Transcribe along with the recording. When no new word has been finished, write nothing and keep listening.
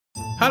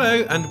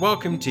Hello and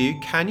welcome to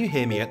Can You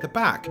Hear Me at the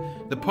Back,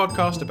 the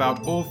podcast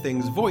about all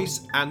things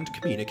voice and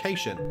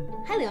communication.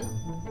 Hi,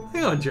 Leon.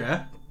 Hey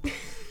Andrea.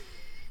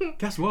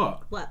 Guess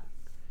what? What?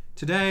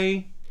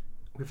 Today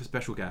we have a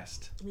special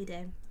guest. We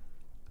do.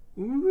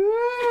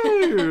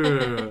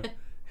 Woo!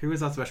 Who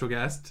is our special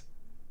guest?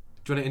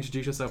 Do you want to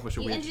introduce yourself or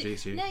should we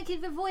introduce you? No,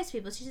 give the voice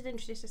people. She should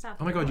introduce herself.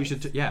 Oh my god, you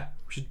should.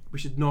 We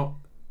should not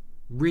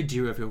rid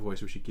you of your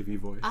voice. We should give you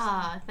voice.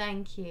 Ah,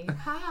 thank you.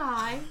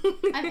 Hi,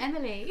 I'm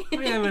Emily.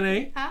 Hi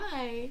Emily.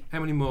 Hi.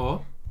 Emily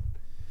Moore.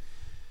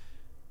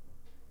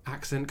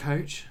 Accent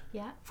coach.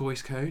 Yeah.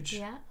 Voice coach.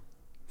 Yeah.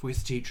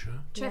 Voice teacher.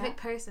 Terrific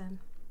person.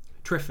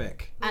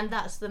 Terrific. And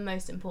that's the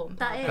most important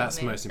part. That is. That's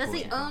the me. most That's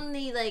important. the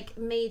only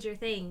major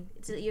thing.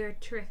 It's that you're a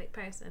terrific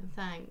person.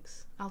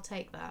 Thanks. I'll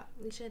take that.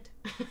 We should.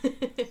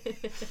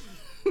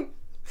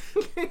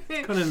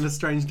 Gone in a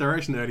strange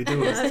direction early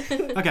doors.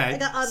 Okay, I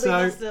got oddly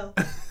hostile.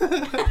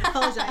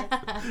 Apologise.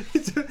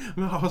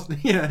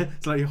 Yeah,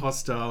 it's like a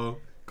hostile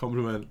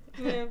compliment.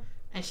 Yeah.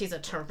 And she's a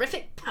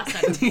terrific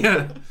person.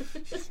 Yeah.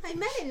 I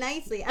meant it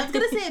nicely. I was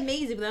gonna say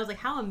amazing, but I was like,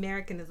 how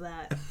American is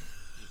that?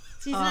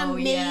 She's an Oh,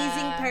 amazing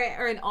yeah.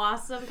 or an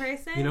awesome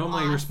person. You know what my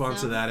Awesome.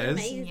 response to that is?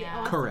 Amazing, Yeah.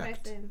 awesome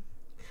Correct. person.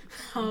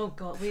 Oh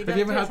god, Have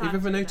you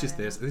ever noticed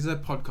this? This is a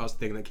podcast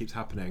thing that keeps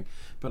happening.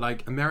 But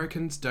like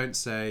Americans don't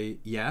say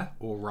yeah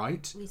or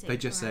right. We say They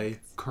just say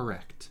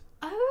correct.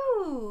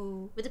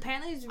 Oh. But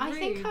apparently it's rude. I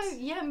think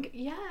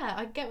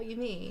I get what you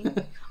mean.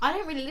 I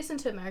don't really listen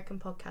to American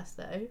podcasts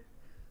though.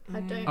 I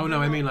don't. Oh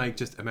no, I mean like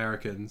just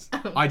Americans.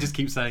 I just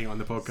keep saying it on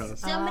the podcast.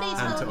 Somebody And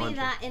to told me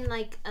Andrea.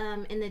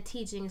 that in the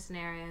teaching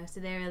scenario. So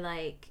they were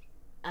like,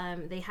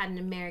 they had an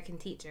American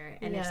teacher,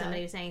 and if Yeah.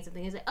 somebody was saying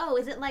something, it's like, oh,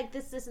 is it like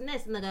this, this, and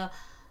this, and they go,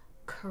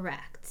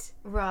 correct,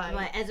 Right.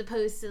 right, as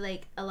opposed to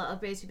like a lot of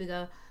British people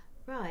go,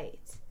 right,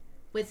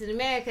 which in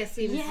America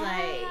seems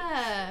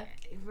Yeah. like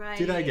right.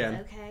 Do that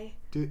again. Okay.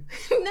 Do-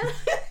 No.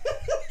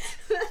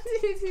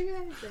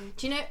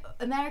 Do you know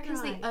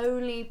Americans Right. the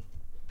only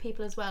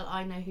people as well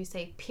I know who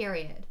say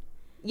period.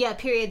 Yeah.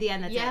 Period. The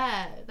end. That's it.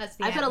 Yeah, that's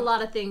the I end. put a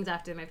lot of things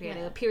after my period.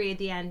 I Yeah. go, period.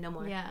 The end. No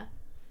more. Yeah.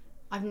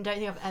 I don't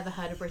think I've ever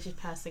heard a British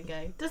person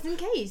go Just in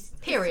case.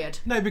 period.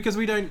 No, because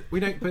we don't.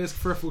 But it's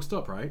for a full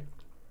stop, right?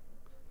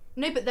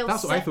 No, but they'll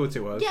That's say, what I thought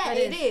it was. Yeah,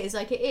 It it is.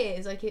 Like it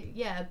is. Like it.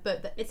 Yeah,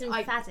 but It's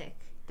emphatic.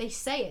 they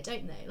say it,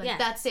 don't they? Like Yeah.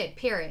 that's it.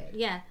 Period.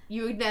 Yeah.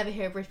 You would never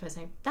hear a British person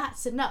saying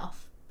that's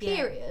enough. Yeah.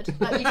 Period.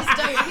 Like you just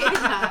don't hear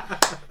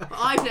that.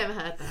 I've never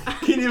heard that.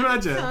 Can you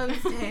imagine?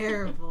 Sounds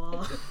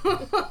terrible.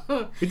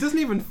 It doesn't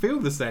even feel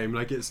the same.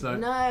 Like it's like.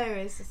 No,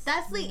 it's just,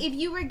 That's like if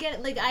you were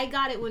getting like I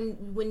got it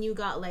when you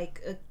got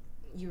like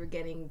you were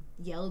getting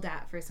yelled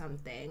at for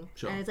something,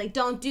 Sure. and it's like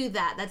don't do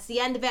that. That's the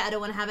end of it. I don't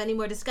want to have any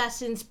more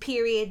discussions.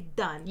 Period.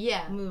 Done.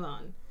 Yeah. Move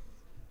on.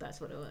 That's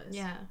what it was.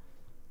 yeah.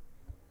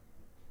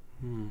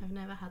 Hmm. I've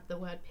never had the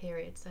word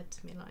period said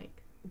to me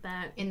like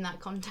That. in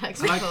that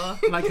context I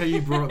before. like how you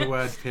brought the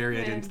word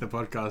period Yeah. into the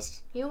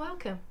podcast You're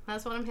welcome.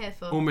 That's what I'm here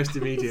for. almost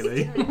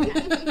immediately.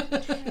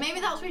 Maybe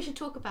that's what we should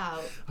talk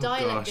about.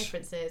 Dialect gosh.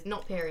 differences,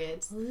 not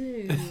periods.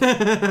 Ooh.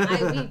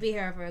 We'd be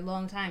here for a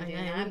long time, I dude.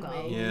 know, I've got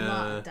a wouldn't we?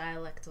 lot Yeah. of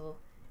dialectal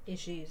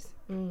issues.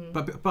 Mm.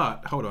 But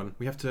hold on,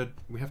 we have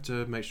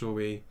to make sure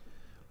we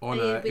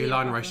honour we need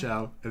Ilan a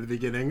Rochelle at the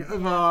beginning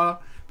of our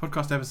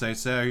podcast episode.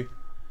 So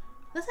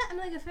Let's let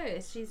Emily go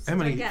first. She's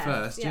Emily our guest.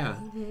 first, yeah.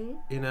 Mm-hmm.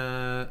 In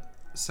a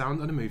sound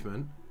and a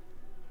movement,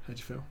 how'd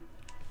you feel?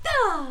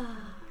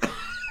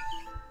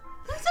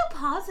 That's so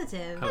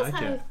positive. I That's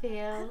like how it. I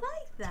feel. I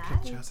like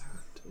that. Jazz hand.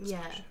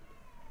 Yeah.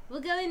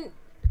 We'll go in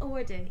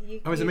order.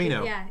 Oh, is it me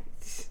now? Yeah.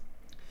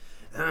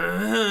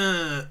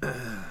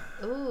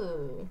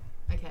 Ooh.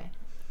 Okay.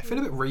 I feel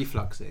a bit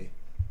refluxy.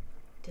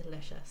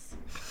 Delicious.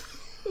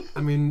 I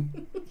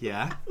mean,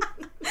 yeah.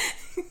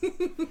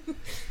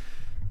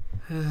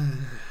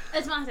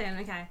 It's my turn,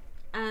 okay.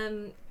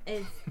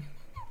 It's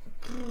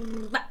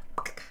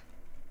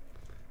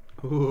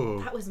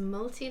Ooh. That was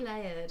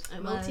multi-layered,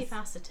 It was.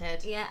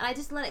 multifaceted. yeah, and I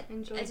just let it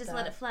Enjoyed I just that.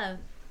 let it flow.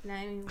 You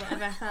know,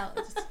 whatever I felt.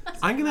 Just,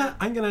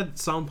 I'm gonna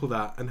sample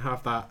that and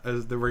have that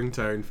as the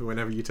ringtone for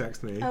whenever you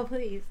text me. oh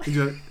please. You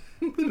just-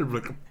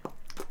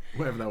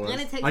 whatever that was. I'm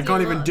gonna text I you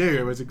can't a even lot. do.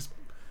 It was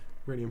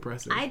really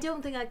impressive. I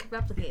don't think I could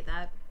replicate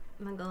that.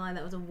 I'm not gonna lie,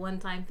 that was a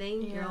one-time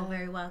thing. You're all Yeah.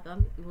 very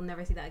welcome. You will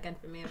never see that again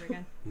from me ever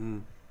again.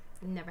 Mm.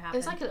 Never It happened.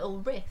 was like a little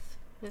riff.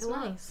 It's It was.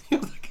 nice.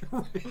 It was like a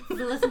riff. I've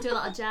been listening to a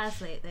lot of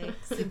jazz lately.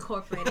 Just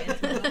incorporate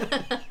it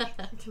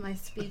into my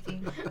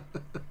speaking.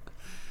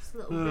 Just a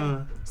little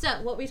bit. So,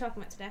 what were we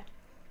talking about today?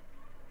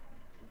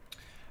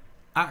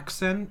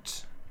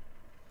 Accent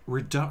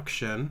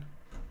reduction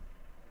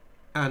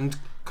and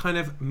kind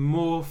of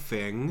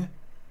morphing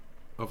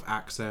of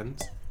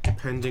accent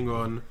depending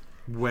on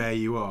where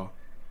you are.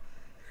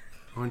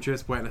 I'm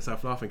just wetting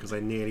myself laughing because I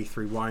nearly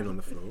threw wine on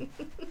the floor.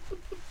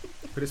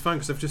 But it's fine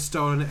because I've just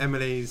stolen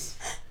Emily's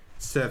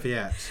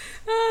serviette.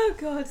 Oh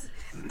god. It's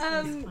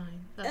fine.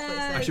 That's what it's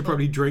I like. should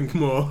probably drink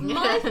more.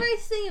 My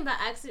first thing about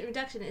accent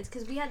reduction is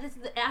because we had this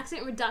the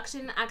accent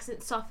reduction,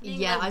 accent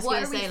softening. Yeah, like, I was what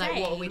going are to we say, like,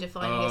 what are saying? we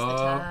defining as the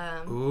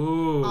term?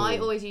 Ooh. I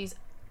always use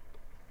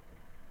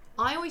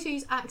I always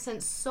use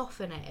accent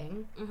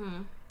softening,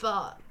 Mm-hmm.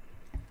 but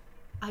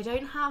I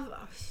don't have...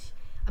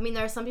 I mean,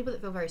 there are some people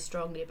that feel very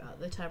strongly about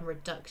the term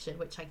reduction,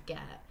 which I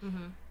get.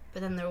 Mm-hmm.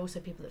 But then there are also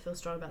people that feel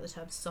strong about the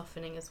term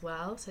softening as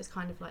well. So it's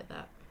kind of like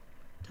that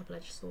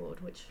double-edged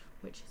sword, which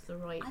is the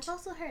right... I've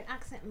also heard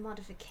accent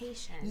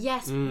modification.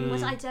 Yes.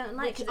 Which I don't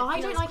like. Which 'cause it I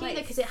don't feels like quite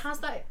either, because it has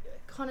that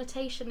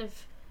connotation of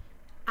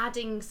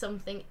adding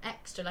something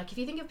extra. Like if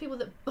you think of people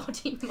that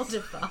body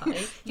modify,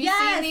 you've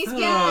Yes! seen these Oh,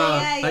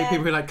 Yeah, like yeah.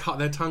 people who like cut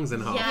their tongues in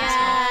half and stuff.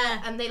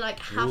 Yeah, and they like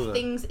have Ugh.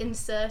 things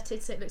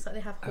inserted so it looks like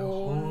they have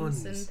horns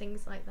and horns.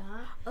 things like that.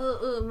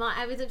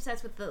 I was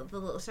obsessed with the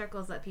little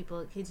circles that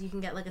people, because you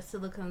can get like a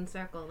silicone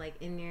circle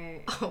like in your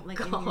in your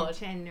God.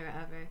 chin or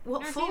whatever.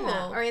 What Never seen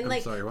that? for? Or in I'm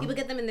like sorry, what? people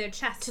get them in their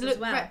chest To as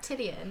look well.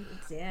 reptilian.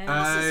 Yeah.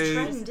 That's a Oh.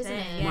 trend, isn't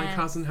it? Yeah. My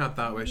cousin had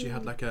that where she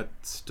had like a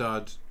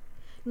stud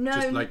No,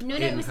 just like No,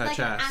 in it was her like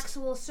chest. an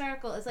actual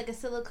circle. It's like a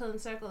silicone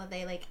circle that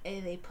they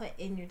they put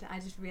in your. I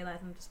just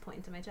realized I'm just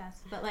pointing to my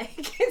chest, but like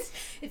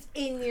it's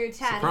in your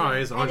chest.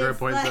 Surprise! And Andrea it's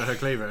points like, at her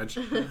cleavage.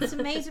 It's a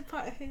major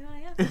part of who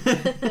I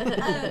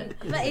am.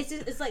 But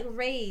it's like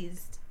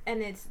raised,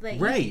 and it's like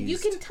you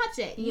Raised? can touch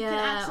it. You can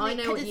Yeah, actually, I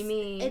know 'cause what you it's-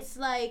 mean. It's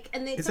like,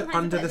 and they Is it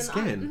sometimes under put the it in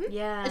arm. skin? Mhm.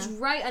 Yeah. It's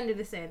right under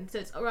the skin, so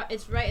it's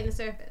right in the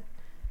surface.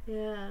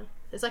 Yeah.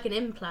 It's like an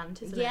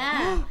implant, isn't it?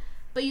 Yeah.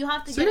 But you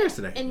have to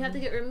Seriously? get it, and you have to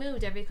get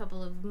removed every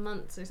couple of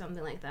months or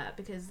something like that,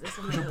 because there's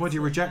something Your that's body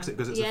like, rejects it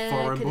because it's a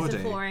foreign 'cause body.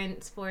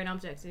 It's a foreign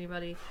object in your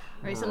body,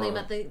 or something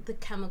about the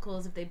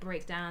chemicals if they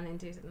break down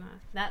into something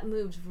that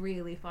moves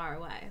really far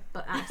away.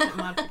 But accent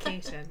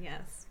modification,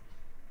 yes,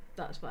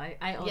 that's why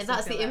I also Yeah,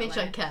 that's feel the that image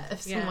way. I get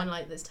of Yeah. someone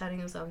like that's turning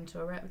themselves into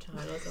a reptile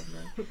or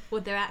something.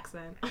 with their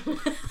accent. I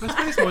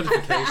suppose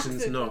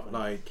modification's not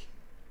like,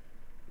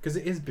 because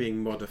it is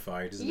being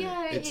modified, isn't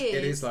Yeah, it? it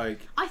It is. is like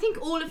I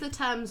think all of the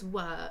terms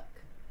work.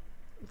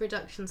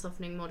 Reduction,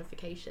 softening,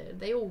 modification.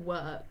 They all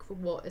work for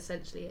what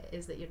essentially it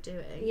is that you're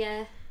doing.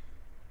 Yeah,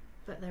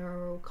 But there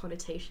are all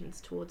connotations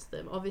towards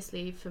them.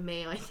 Obviously, for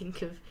me, I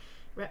think of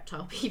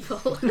reptile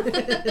people.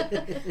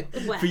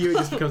 well, for you, it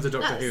just becomes a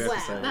Doctor Who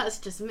That's- episode. That's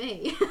just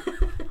me.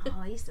 oh,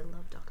 I used to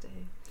love Doctor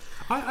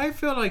Who. I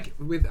feel like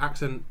with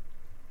accent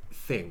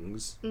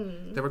things,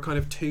 Mm. there are kind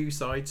of two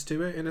sides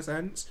to it in a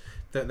sense.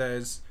 That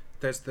there's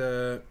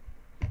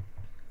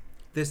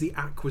the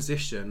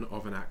acquisition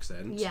of an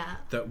accent. Yeah.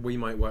 That we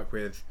might work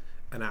with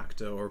an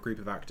actor or a group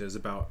of actors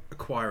about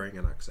acquiring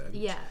an accent.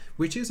 Yeah.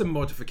 Which is a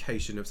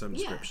modification of some Yeah.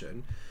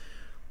 description.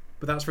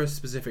 But that's for a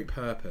specific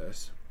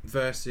purpose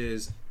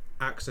versus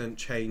accent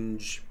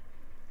change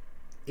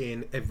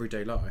in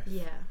everyday life.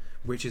 Yeah.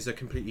 Which is a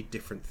completely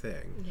different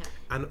thing. Yeah.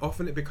 And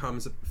often it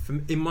becomes,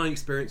 in my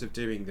experience of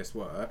doing this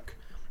work,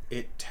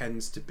 it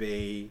tends to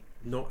be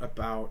not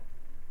about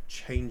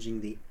changing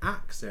the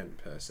accent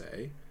per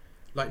se,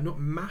 like not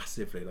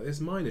massively, like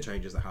there's minor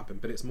changes that happen,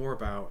 but it's more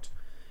about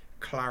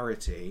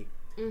clarity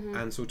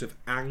and sort of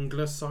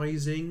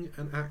anglicising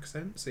an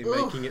accent, so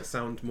making it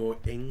sound more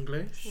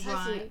English. Such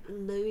Right. a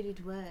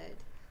loaded word.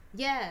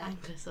 Yeah.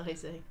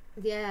 Anglicising.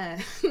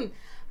 Yeah.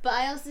 But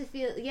I also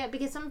feel,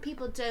 because some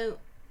people don't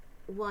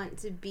want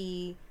to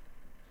be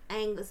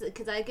Anglo,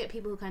 because I get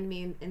people who come to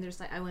me and they're just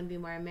like, I want to be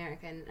more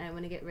American, and I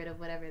want to get rid of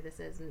whatever this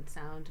is and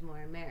sound more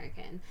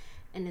American.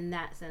 And in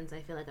that sense,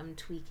 I feel like I'm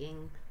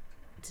tweaking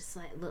just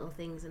like little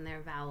things in their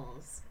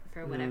vowels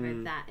for whatever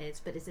that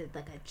is. But is it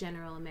like a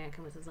general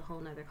American, which is a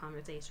whole nother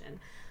conversation.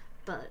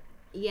 But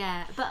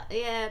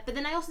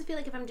then I also feel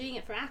like if I'm doing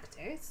it for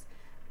actors,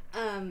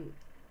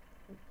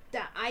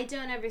 that I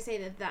don't ever say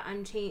that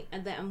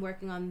I'm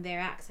working on their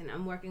accent.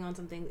 I'm working on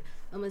something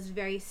almost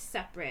very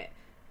separate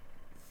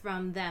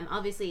from them.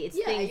 Obviously, it's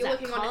things you're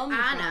that working come on an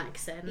from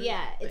accent.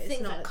 yeah, but it's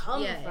things that not-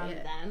 come yeah, from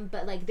yeah. them.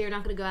 But like, they're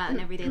not going to go out in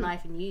everyday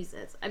life and use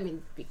it. I mean,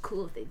 it'd be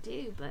cool if they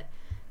do, but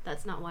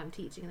that's not why I'm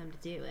teaching them to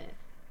do it.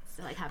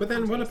 So like, have But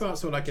then what context about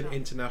sort of like an control.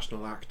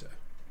 international actor?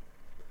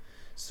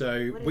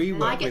 So What is we that?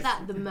 work I get with,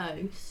 that the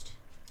most.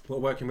 we're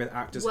working with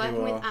actors Working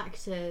who with are...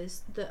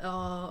 actors that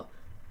are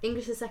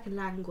English as a second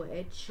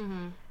language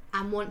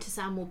and want to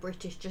sound more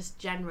British just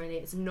generally.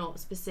 It's not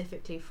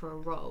specifically for a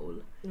role.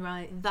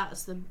 Right.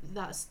 That's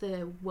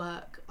the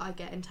work I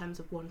get in terms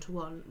of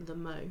one-to-one the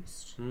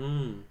most.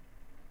 Mm.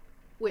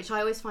 Which I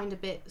always find a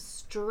bit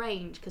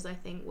strange because I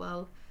think,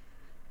 well,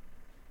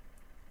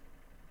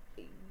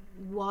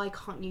 why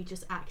can't you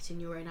just act in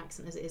your own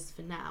accent as it is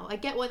for now? I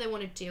get why they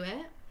want to do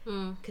it,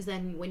 because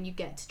then when you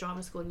get to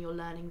drama school and you're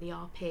learning the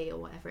RP or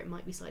whatever, it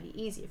might be slightly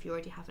easier if you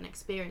already have an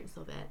experience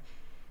of it.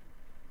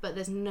 But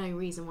there's no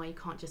reason why you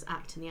can't just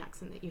act in the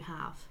accent that you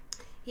have.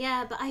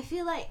 Yeah, but I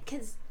feel like,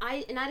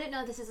 I don't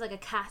know if this is like a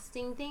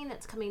casting thing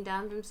that's coming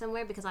down from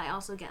somewhere, because I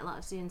also get a lot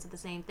of students of the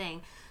same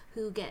thing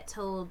who get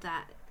told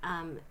that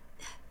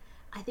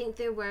I think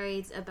they're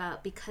worried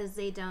about, because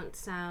they don't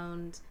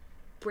sound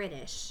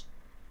British,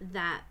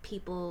 that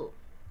people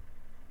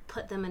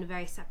put them in a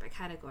very separate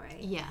category.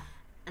 Yeah.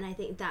 And I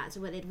think that's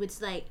what it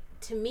was like,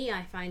 to me,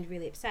 I find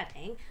really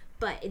upsetting.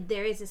 But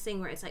there is this thing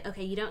where it's like,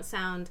 okay, you don't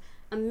sound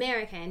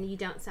American, you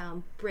don't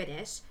sound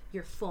British,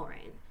 you're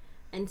foreign.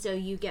 and so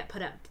you get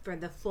put up for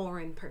the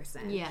foreign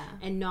person,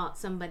 and not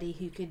somebody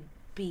who could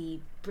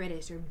be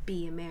British or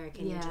be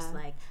American. You're just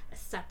like a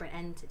separate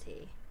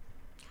entity.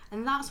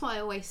 And that's what I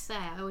always say.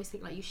 I always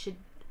think like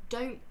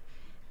don't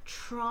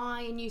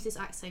try and use this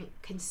accent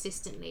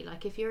consistently.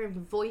 Like if you're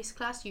in voice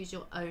class, use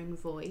your own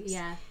voice.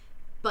 Yeah.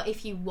 But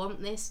if you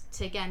want this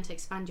to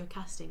expand your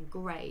casting,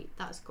 great,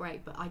 that's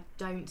great. But I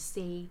don't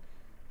see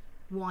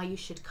why you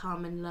should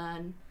come and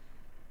learn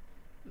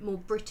more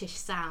British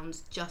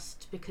sounds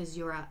just because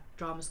you're at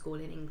drama school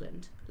in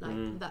England.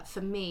 Like that,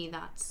 for me,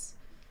 that's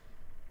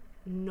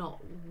not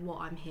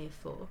what I'm here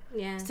for.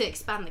 Yeah. To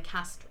expand the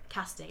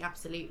casting,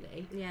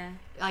 absolutely. Yeah.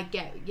 I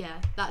get. Yeah.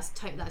 That's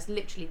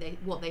literally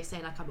what they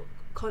say. Like I'm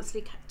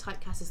constantly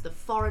typecast as the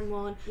foreign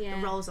one. Yeah.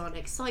 The roles aren't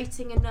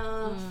exciting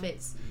enough.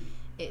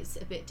 It's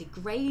a bit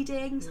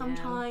degrading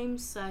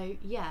sometimes. So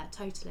yeah,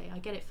 totally, I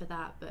get it for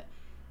that. But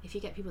if you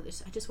get people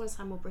that I just want to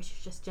sound more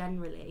British, just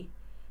generally,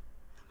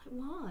 I'm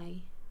like,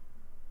 why?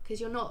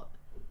 Because you're not.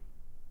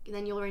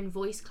 Then you're in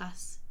voice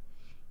class,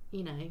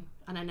 you know.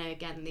 And I know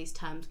again these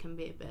terms can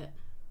be a bit.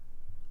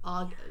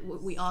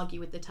 We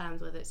argue with the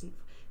terms whether it's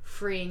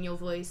freeing your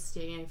voice,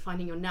 you know,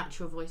 finding your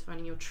natural voice,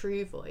 finding your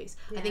true voice.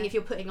 Yeah. I think if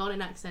you're putting on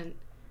an accent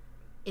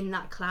in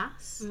that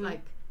class,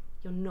 like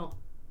you're not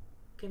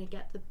going to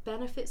get the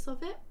benefits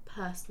of it.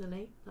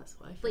 Personally, that's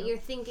what I feel. But you're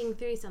thinking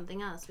through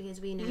something else, because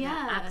we know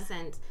that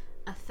accent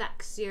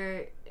affects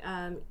your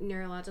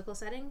neurological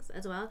settings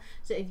as well.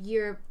 So if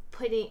you're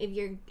putting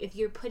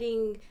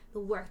the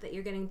work that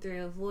you're getting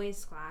through a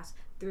voice class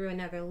through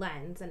another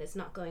lens, and it's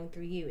not going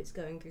through you, it's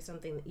going through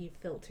something that you've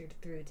filtered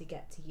through to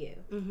get to you.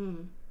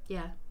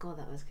 Yeah. God,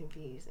 that was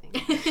confusing.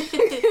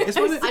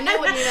 I know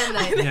what you meant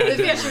though. Yeah,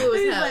 the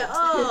visuals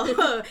helped.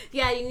 Like,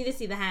 yeah, you need to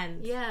see the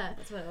hands. Yeah.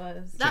 That's what it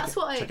was. That's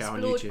what I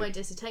explored my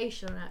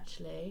dissertation on,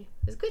 actually.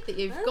 It's good that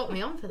you've got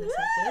me on for this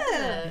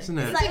episode, isn't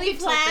it? It's like we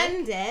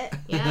planned it.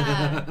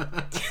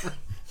 Yeah.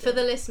 For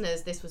the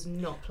listeners, this was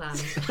not planned.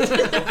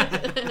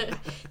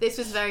 This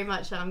was very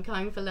much I'm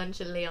coming for lunch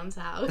at Leon's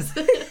house.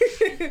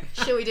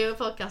 Shall we do a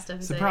podcast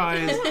episode?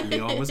 Surprise!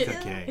 Leon was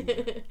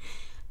cooking.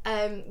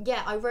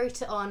 Yeah, I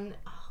wrote it on.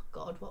 Oh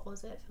God, what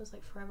was it? Feels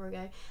like forever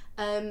ago.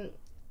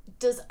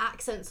 Does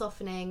accent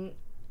softening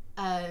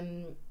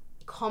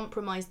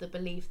compromise the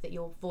belief that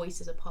your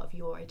voice is a part of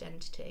your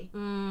identity?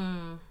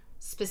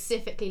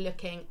 Specifically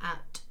looking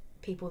at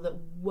people that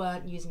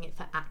weren't using it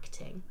for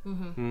acting.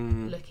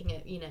 Looking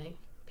at, you know,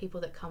 people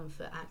that come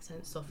for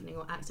accent softening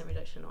or accent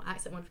reduction or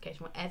accent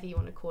modification, whatever you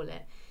want to call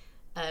it,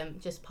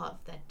 just part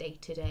of their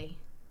day-to-day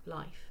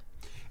life.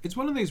 It's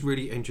one of those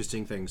really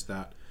interesting things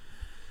that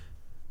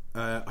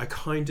I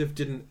kind of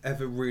didn't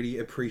ever really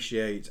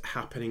appreciate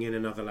happening in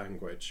another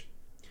language.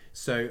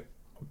 So,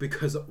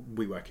 because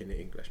we work in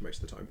English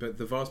most of the time, but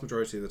the vast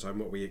majority of the time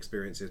what we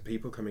experience is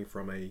people coming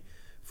from a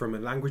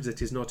language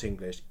that is not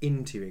English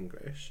into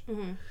English,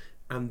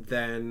 and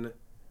then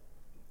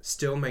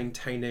still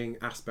maintaining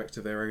aspects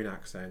of their own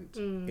accent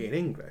in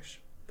English.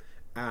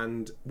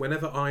 And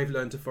whenever I've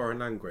learned a foreign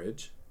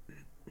language,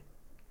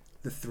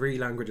 the 3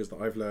 languages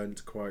that I've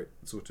learned quite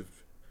sort of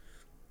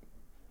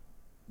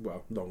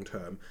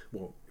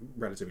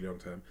relatively long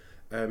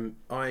term,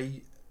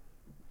 I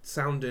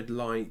sounded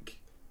like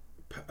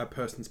a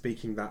person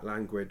speaking that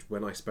language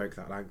when I spoke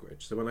that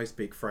language. So when I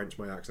speak French,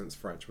 my accent's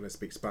French. When I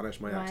speak Spanish,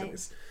 my accent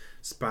is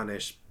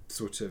Spanish,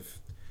 sort of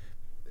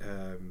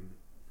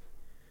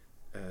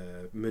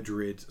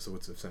Madrid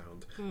sort of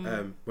sound.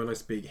 When I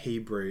speak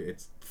Hebrew,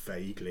 it's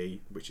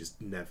vaguely, which is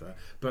never,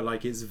 but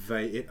like it's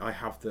I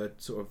have the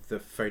sort of the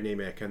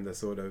phonemic and the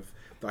sort of,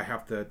 I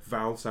have the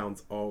vowel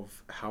sounds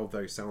of how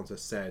those sounds are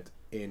said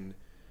in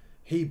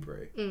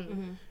Hebrew.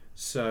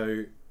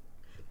 So,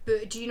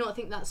 but do you not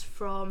think that's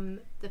from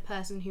the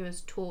person who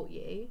has taught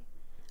you,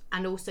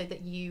 and also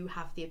that you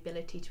have the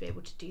ability to be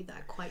able to do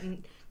that quite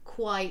easily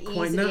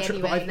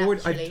natural? Anyway,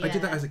 but I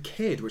did that as a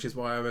kid, which is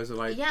why I was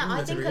like,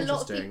 I think really a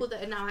lot of people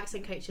that are now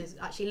accent coaches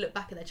actually look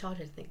back at their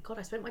childhood and think, God,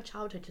 I spent my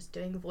childhood just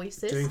doing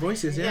voices.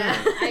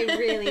 I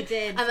really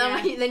did.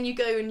 And then you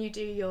go and you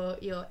do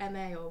your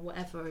MA or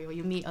whatever, or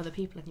you meet other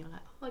people and you're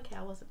like, oh, okay,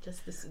 I wasn't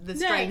just the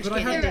strange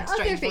kid who did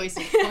strange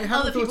voices. I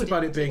hadn't thought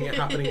about it being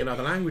happening in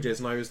other languages,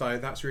 and I was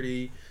like, that's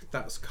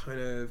kind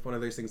of one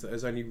of those things that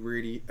has only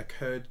really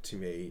occurred to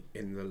me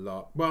in the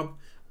well,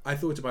 I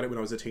thought about it when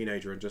I was a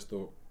teenager and just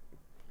thought,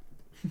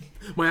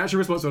 my actual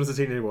response when I was a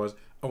teenager was,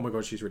 oh my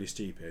God, she's really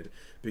stupid,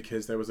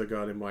 because there was a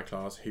girl in my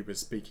class who was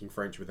speaking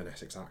French with an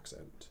Essex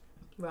accent.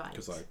 Right.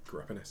 Because I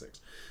grew up in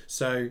Essex.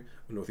 So,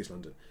 North East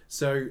London.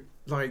 So,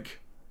 like,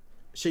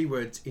 she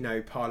would, you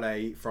know,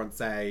 parler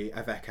français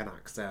avec an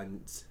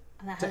accent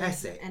to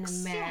Essex. In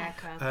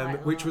America.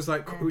 Which was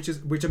like,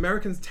 which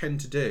Americans tend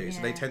to do. Yeah.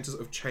 So they tend to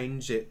sort of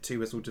change it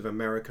to a sort of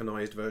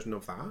Americanized version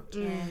of that.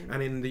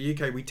 And in the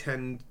UK,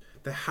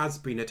 there has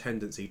been a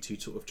tendency to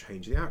sort of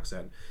change the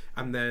accent.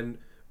 And then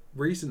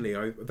recently,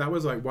 that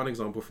was like one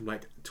example from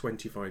like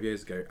 25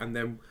 years ago. And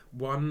then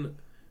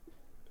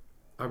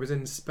I was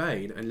in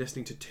Spain and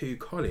listening to 2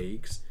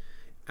 colleagues,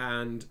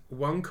 and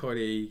one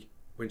colleague,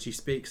 when she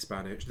speaks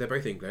Spanish, they're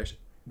both English,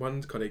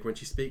 one colleague, when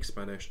she speaks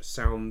Spanish,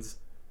 sounds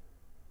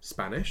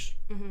Spanish,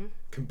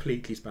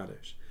 completely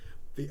Spanish.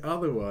 The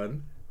other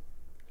one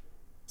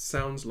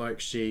sounds like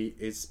she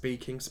is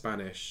speaking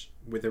Spanish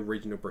with a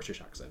regional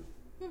British accent.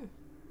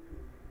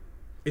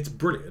 It's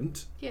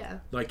brilliant. Yeah.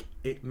 Like,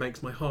 it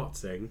makes my heart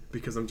sing,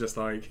 because I'm just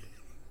like,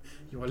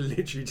 you are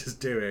literally just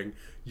doing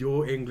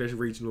your English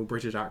regional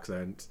British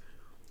accent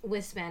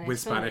with Spanish. With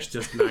Spanish,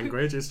 just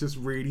language. It's just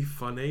really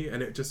funny,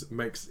 and it just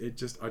makes it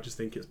just. I just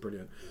think it's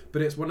brilliant.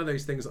 But it's one of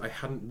those things that I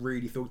hadn't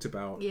really thought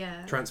about.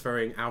 Yeah.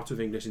 Transferring out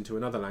of English into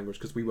another language,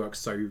 because we work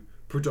so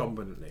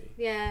predominantly.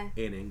 Yeah.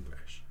 In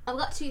English. I've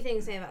got two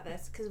things to say about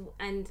this,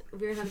 and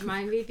we're going to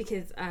remind me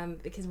because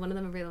one of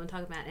them I really want to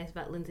talk about is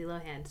about Lindsay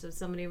Lohan. So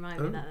somebody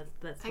remind me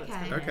that's what's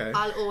coming. Okay.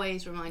 I'll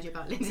always remind you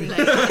about Lindsay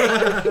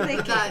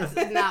Lohan.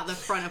 That's now the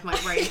front of my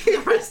brain for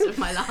the rest of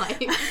my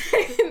life.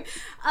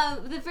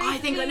 I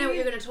think I know what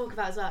you're going to talk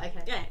about as well.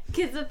 Okay. Yeah,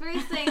 because the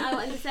first thing I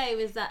wanted to say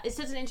was that it's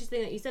such an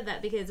interesting that you said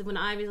that, because when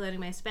I was learning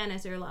my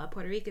Spanish, there were a lot of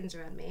Puerto Ricans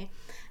around me,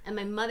 and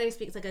my mother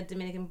speaks like a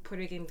Dominican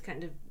Puerto Rican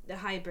kind of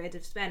hybrid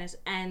of Spanish,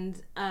 and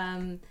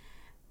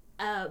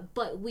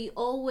but we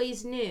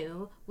always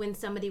knew when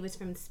somebody was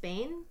from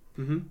Spain,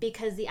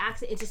 because the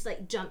accent, it just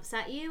like jumps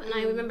at you. And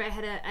I remember I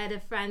had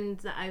a friend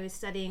that I was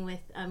studying with.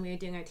 We were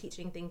doing our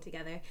teaching thing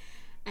together,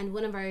 and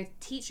one of our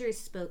teachers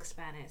spoke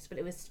Spanish, but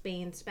it was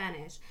Spain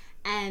Spanish,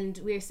 and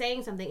we were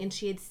saying something, and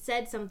she had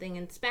said something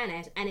in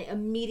Spanish, and it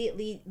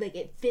immediately, like,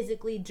 it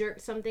physically jerked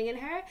something in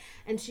her,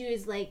 and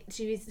she's I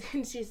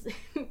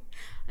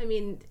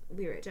mean,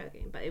 we were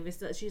joking, but it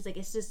was, she was like,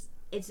 it's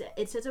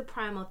such a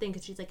primal thing,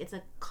 because she's like, it's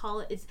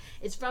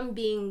from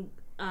being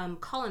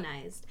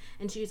colonized,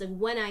 and she was like,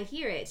 when I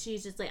hear it,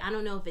 she's just like, I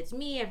don't know if it's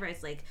me, if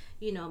it's like,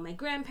 you know, my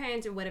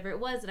grandparents or whatever it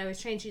was that I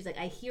was trained. She's like,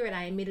 I hear it,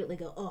 I immediately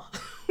go, oh.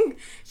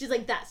 She's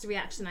like, that's the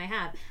reaction I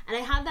have, and I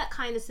had that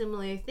kind of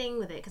similar thing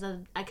with it,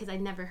 because I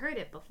never heard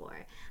it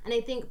before. And I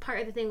think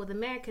part of the thing with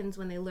Americans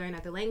when they learn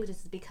other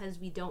languages is because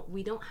we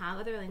don't have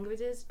other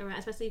languages around,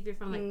 especially if you're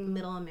from like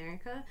middle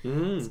America.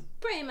 It's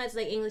pretty much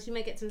like English. You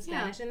might get some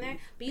Spanish in there,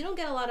 but you don't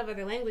get a lot of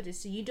other languages,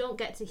 so you don't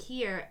get to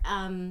hear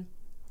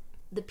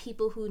the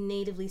people who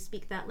natively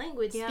speak that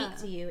language speak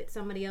to you. It's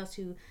somebody else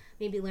who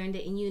maybe learned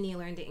it in uni,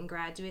 learned it in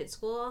graduate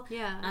school,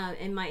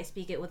 and might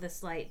speak it with a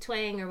slight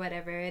twang or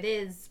whatever it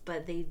is,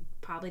 but they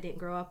probably didn't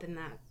grow up in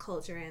that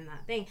culture and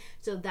that thing.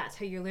 So that's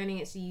how you're learning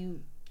it. So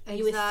you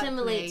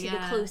assimilate to the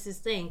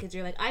closest thing, because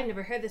you're like, I've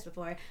never heard this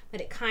before,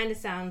 but it kind of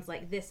sounds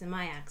like this in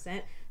my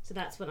accent, so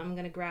that's what I'm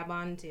going to grab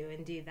onto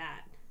and do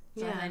that.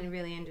 So I find it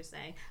really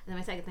interesting. And then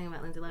my second thing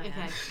about Lindsay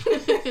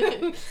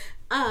Lohan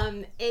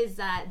is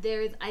that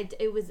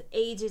it was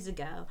ages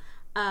ago,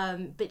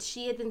 but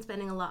she had been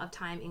spending a lot of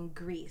time in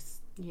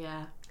Greece.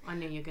 Yeah, I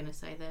knew you were going to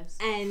say this.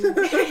 And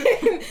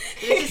this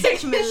is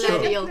such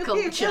millennial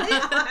culture.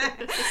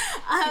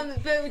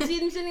 But she'd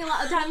been spending a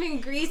lot of time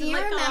in Greece. Do you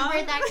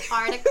remember that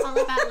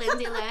article about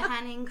Lindsay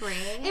Lohan in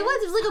Greece? It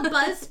was like a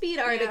BuzzFeed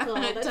article.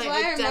 That's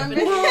why I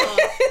remember.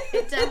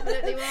 It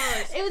definitely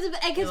was. It was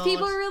because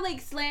people were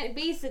like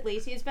basically,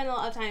 she had spent a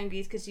lot of time in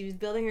Greece because she was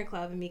building her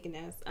club in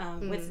Mykonos,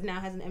 which now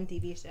has an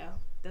MTV show.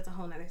 That's a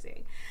whole nother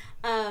thing.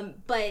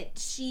 But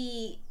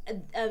she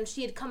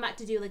had come back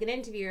to do like an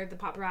interview, or the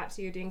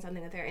paparazzi were doing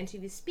something with her, and she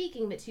was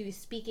speaking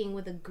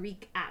with a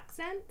Greek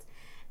accent,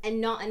 and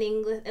not an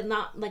English,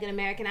 not like an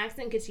American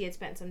accent, because she had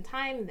spent some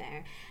time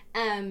there.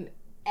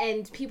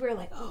 And people are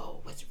like, oh,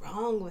 what's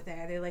wrong with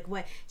her? They're like,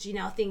 what? She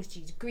now thinks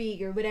she's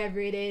Greek or whatever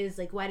it is.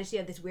 Like, why does she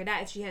have this weird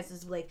accent? She has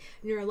this, like,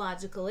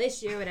 neurological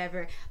issue or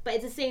whatever. But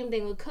it's the same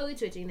thing with code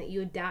switching, that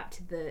you adapt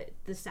to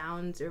the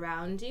sounds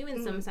around you.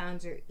 And some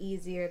sounds are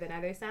easier than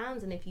other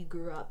sounds. And if you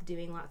grew up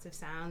doing lots of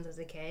sounds as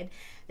a kid,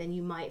 then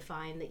you might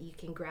find that you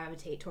can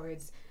gravitate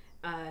towards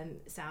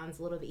sounds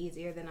a little bit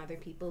easier than other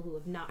people who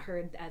have not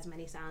heard as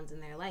many sounds in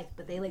their life.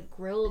 But they like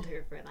grilled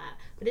her for that.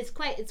 But it's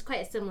quite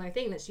a similar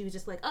thing, that she was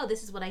just like, oh,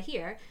 this is what I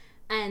hear,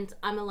 and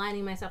I'm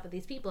aligning myself with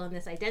these people in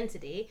this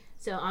identity,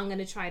 so I'm going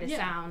to try to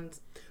sound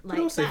like.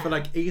 But also that. for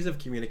like ease of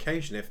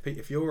communication,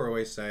 if you're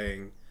always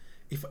saying,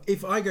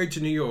 if I go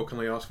to New York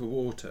and I ask for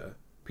water,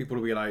 people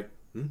will be like,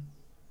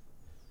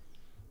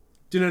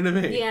 Do you know what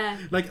I mean? Yeah.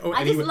 Like,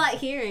 I just like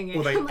hearing it.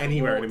 Or like like,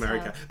 anywhere water. in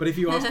America. But if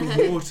you ask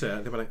for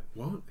water, they'll be like,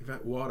 what? In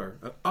fact, water.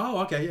 Oh,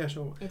 okay, yeah,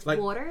 sure. It's like,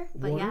 water,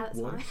 but yeah, that's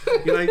water.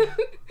 fine. You're like,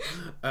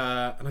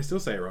 and I still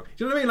say it wrong.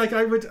 Do you know what I mean?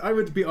 Like, I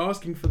would be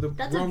asking for the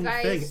That's wrong a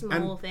very thing.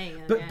 small thing.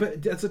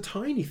 But that's a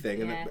tiny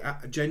thing. Yeah.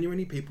 And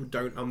genuinely, people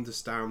don't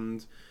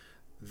understand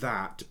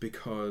that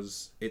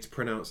because it's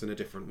pronounced in a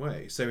different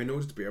way. So in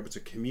order to be able to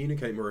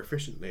communicate more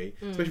efficiently,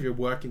 especially if you're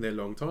working there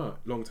long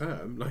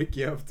term, like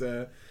you have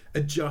to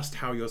adjust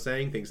how you're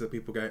saying things so that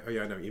people go, oh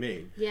yeah, I know what you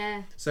mean.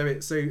 Yeah. So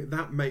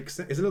that makes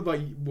sense. It's a little bit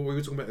like what we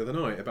were talking about the other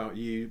night about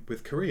you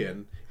with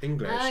Korean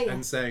English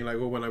and saying like,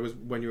 well,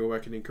 when you were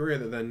working in Korea,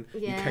 that then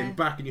you came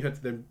back and you had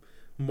to then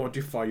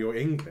modify your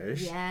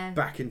English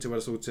back into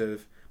a sort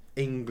of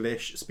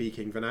English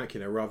speaking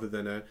vernacular rather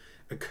than a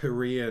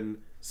Korean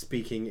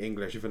speaking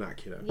English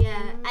vernacular.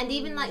 Yeah, and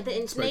even like the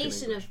Spoken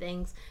intonation English. of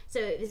things. So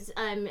it's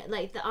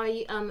like the are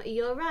you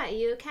alright? Are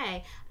you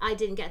okay? I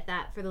didn't get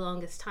that for the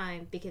longest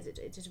time because it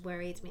just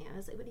worried me. I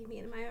was like, what do you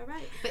mean? Am I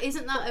alright? But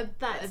isn't that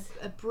that's-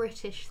 a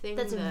British thing?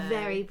 That's though? a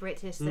very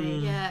British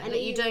thing. Yeah, and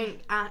and you don't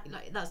act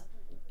like that's.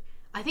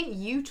 I think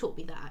you taught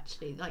me that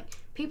actually. Like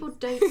people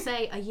don't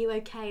say, "Are you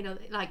okay?" No,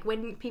 like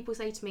when people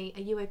say to me,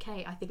 "Are you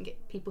okay?" I think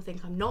people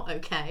think I'm not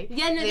okay.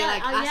 Yeah, no, They that-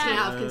 like ask me yeah.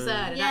 out of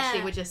concern, and Yeah.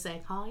 actually we're just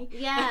saying hi.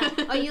 Yeah,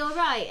 are you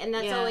alright? And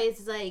that's Yeah.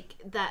 always like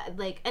that.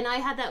 Like, and I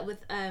had that with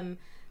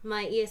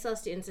my ESL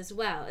students as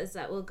well. Is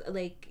that we'll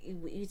like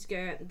we used to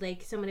go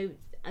like someone who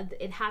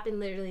it happened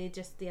literally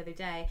just the other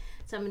day.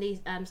 Somebody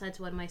said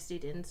to one of my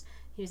students,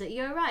 he was like,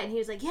 "You're alright," and he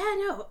was like, "Yeah,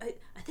 no,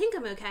 I think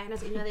I'm okay." And I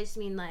was like, "No, they just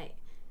mean like."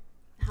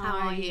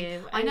 How are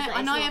you? I know. It's like, I know. it's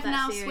I not have that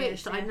now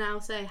serious, switched. yeah. I now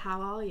say,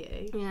 "How are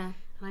you?" Yeah.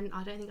 And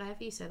I don't think I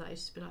ever used to say that. I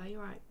just be like, "Are you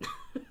alright?"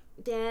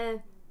 Yeah.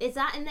 Is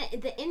that and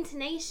the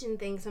intonation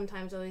thing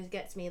sometimes always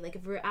gets me. Like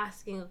if we're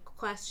asking a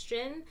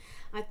question,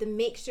 I have to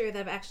make sure that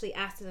I've actually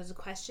asked it as a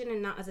question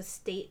and not as a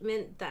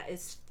statement that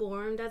is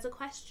formed as a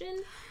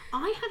question.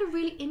 I had a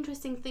really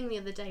interesting thing the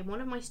other day.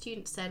 One of my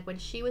students said when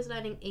she was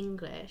learning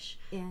English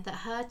that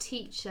her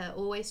teacher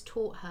always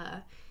taught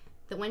her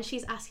that when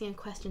she's asking a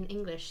question in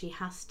English, she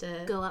has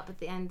to Go up at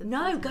the end. Of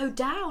no, the go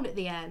down at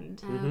the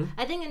end.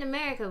 I think in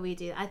America we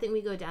do. I think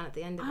we go down at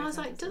the end of I our was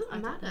like, sentences.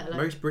 doesn't I don't matter. know.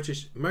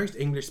 Like, Most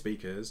English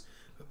speakers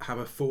have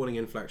a falling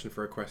inflection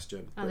for a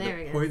question. Oh, But there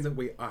the it point is. that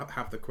we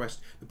have the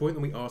point that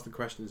we ask the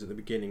question is at the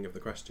beginning of the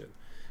question.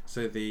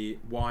 So the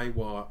why,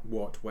 what,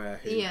 where,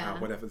 who, Yeah. how,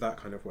 whatever, that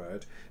kind of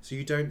word. So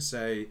you don't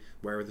say,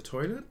 where are the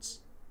toilets?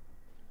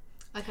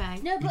 okay.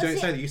 No, You but don't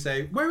see, say that, you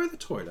say, where are the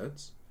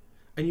toilets?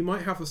 And you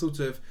might have a sort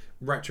of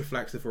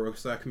retroflexive or a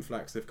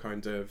circumflexive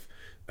kind of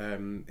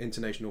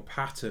intonational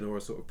pattern or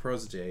a sort of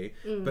prosody,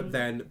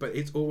 but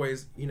it's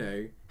always,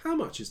 how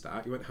much is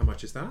that? You went, how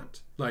much is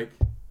that? Like,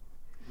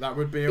 that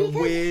would be a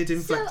weird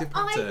inflective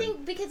pattern.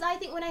 I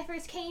think when I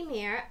first came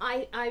here,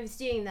 I was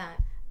doing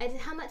that. I did,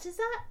 how much is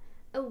that?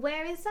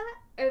 Where is that?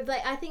 Or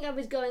like, I think I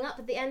was going up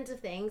at the end of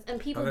things, and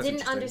people that's didn't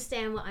interesting.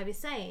 understand what I was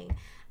saying,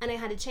 and I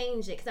had to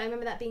change it because I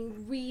remember that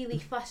being really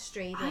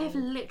frustrating. I have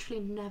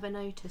literally never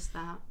noticed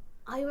that.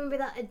 I remember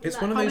that. It's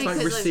like, one of those probably like 'cause,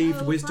 like, received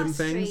so wisdom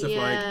things of frustrating.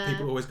 like Yeah.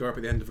 people always go up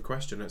at the end of a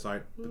question. It's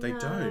like, but they No,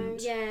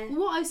 don't. Yeah.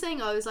 What I was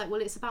saying, I was like,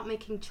 well, it's about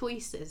making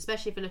choices,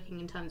 especially if you're looking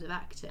in terms of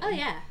acting. Oh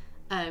yeah.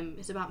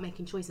 It's about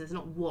making choices. There's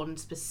not one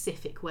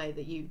specific way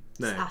that you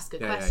No. ask a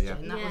Yeah, yeah,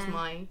 question. yeah. That was Yeah.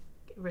 my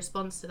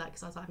response to that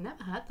because I was like, I've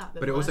never heard that before.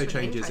 But it also That's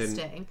really changes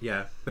interesting.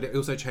 but it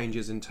also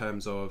changes in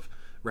terms of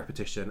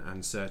repetition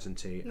and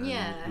certainty and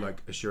Yeah.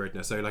 like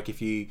assuredness. So like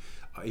if you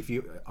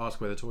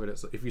ask where the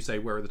toilets, if you say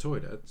where are the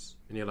toilets,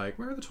 and you're like,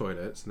 where are the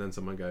toilets, and then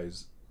someone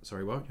goes,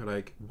 sorry, what? You're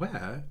like,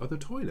 where are the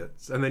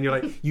toilets? And then you're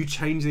like, you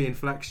change the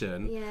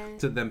inflection Yeah.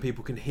 so then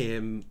people can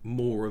hear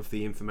more of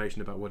the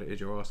information about what it is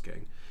you're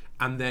asking.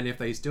 And then if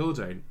they still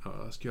don't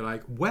ask, you're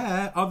like,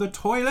 where are the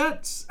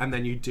toilets? And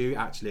then you do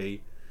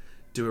actually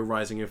do a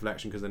rising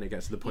inflection because then it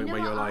gets to the point know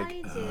where you're what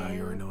like, I do?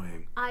 you're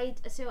annoying. I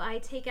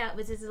take out,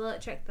 which is a little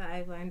trick that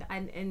I've learned,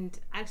 and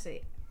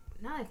actually,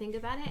 now I think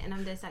about it, and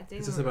I'm just acting.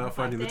 Is this about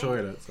finding the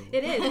toilets? Or?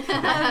 It is.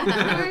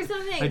 Or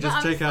something. I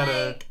just but take I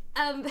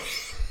out was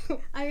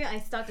like, I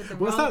stopped at the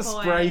What's wrong that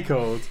point. spray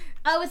called?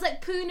 Oh, it's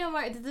like poo no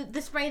more.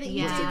 The spray that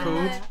you What's do. it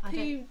called? I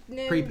Poo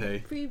no. Pre-pee.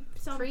 Pre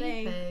something.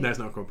 Creepy. No, it's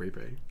not called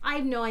pre-pee. I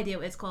have no idea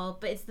what it's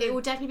called, but it's the It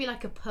will definitely be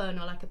like a pun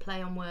or like a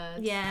play on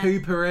words. yeah.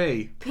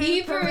 Poopery.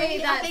 Poopery. I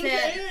That's think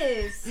it. it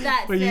is.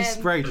 That's Where you it.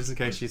 spray just in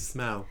case you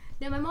smell.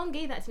 No, my mom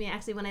gave that to me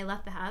actually when I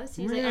left the house.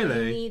 She was like, "Oh,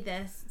 Really? you need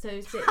this." So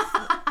it's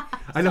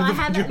I love I the had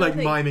fact that you're like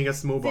little thing. miming a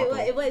small bottle.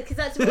 it was because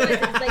that's what it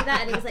was. It was like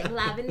that, and it was like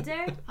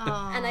lavender.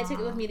 Aww. And I took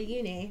it with me to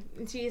uni.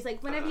 And she was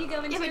like, "Whenever you go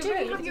into Yeah, but a do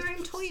room, you have just- your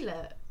own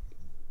toilet?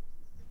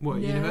 What,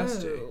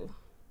 university?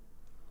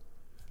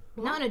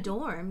 Not in a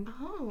dorm.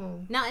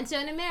 Oh. Not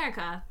until in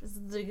America. This is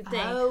the thing.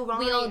 Oh, right,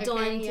 We all okay,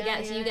 dorm yeah,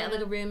 together, so you get yeah.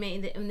 like a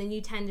roommate, and then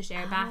you tend to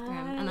share a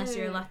bathroom, unless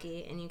you're Oh.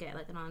 lucky and you get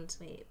like an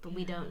ensuite. But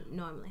we don't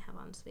normally have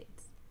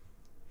ensuites.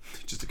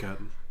 Just a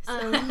curtain.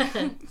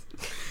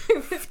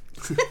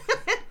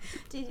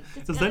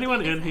 Is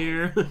anyone in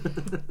here?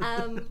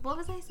 What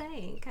was I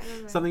saying? Can't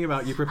remember. Something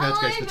about you prepared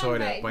to go I to the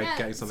remember. toilet by No,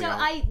 getting something so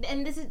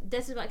out.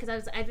 This is what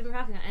because I've been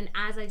talking and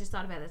as I just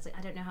thought about it, it's like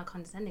I don't know how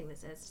condescending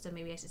this is, so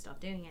maybe I should stop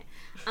doing it.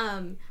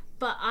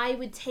 But I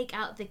would take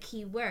out the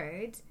key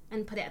word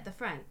and put it at the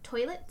front.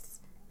 Toilets,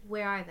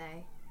 where are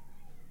they?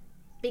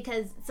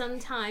 Because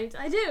sometimes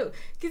I do.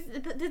 Because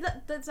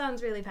that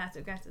sounds really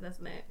passive aggressive,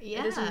 doesn't it?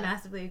 Yeah. It is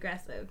massively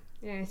aggressive.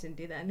 Yeah, I shouldn't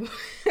do that anymore.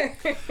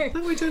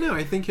 No, I don't know.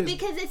 I think it's...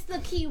 Because it's the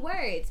key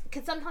words.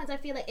 Because sometimes I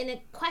feel like in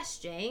a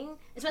question,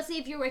 especially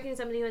if you're working with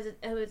somebody who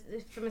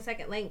is from a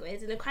second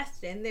language, in a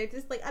question, they're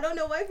just like, I don't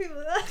know why people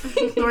are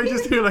laughing. No, I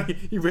just feel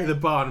like you read the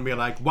bar and be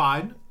like,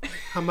 wine?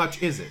 How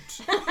much is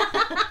it?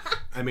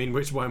 I mean,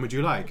 which wine would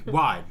you like?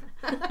 Wine.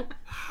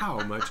 How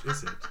much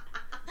is it?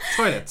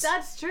 Toilets.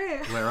 That's true.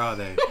 Where are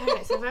they? Yeah,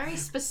 it's a very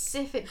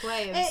specific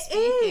way of It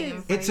speaking. is.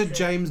 and It's a phrasing.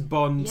 James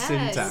Bond Yeah,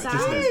 syntax, it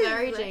sounds isn't it?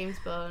 very James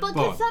Bond. But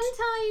Bond. because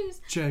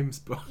sometimes James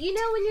Bond. you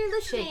know when you're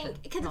listening, Shaken,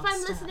 because if not I'm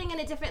stirred. listening in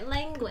a different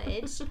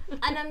language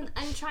and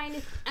I'm trying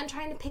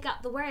to pick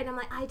up the word, I'm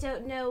like, I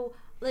don't know,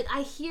 like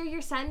I hear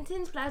your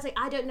sentence, but I was like,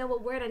 I don't know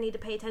what word I need to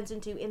pay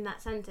attention to in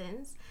that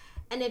sentence.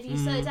 And if you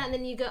slow it down,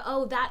 then you go,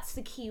 oh, that's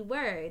the key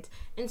word.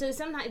 And so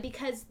sometimes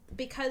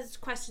because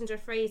questions are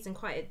phrased in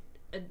quite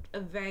a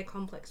very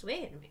complex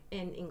way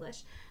in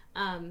English,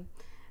 I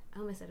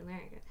almost said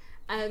American.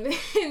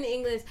 In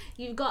English,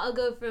 you've got to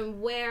go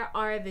from where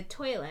are the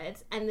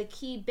toilets, and the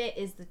key bit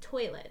is the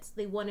toilets.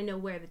 They want to know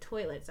where the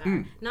toilets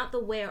are, not the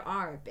where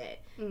are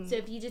bit. So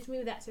if you just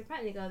move that to the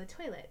front and you go, the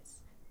toilets,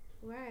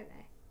 where are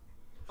they?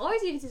 Or you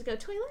can just go,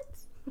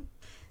 toilets?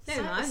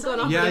 No, I've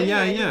gone off. Yeah, the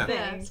yeah, other yeah. thing.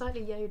 Yeah,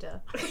 slightly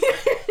Yoda.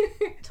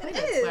 It Toilets,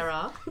 is. where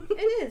are?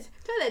 It is.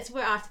 Toilets,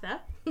 where art thou?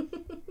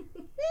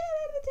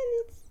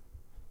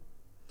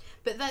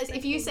 But that's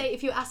if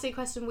you ask a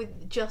question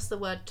with just the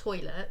word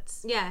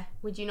toilets, Yeah.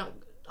 would you not?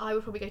 I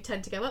would probably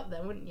tend to go up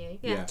then, wouldn't you?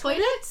 Yeah.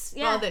 Toilets,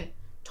 Yeah. rather than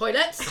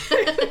toilets.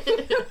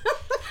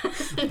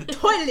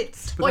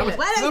 Toilets. But that Why was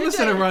don't you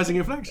still do a it? rising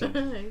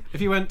inflection.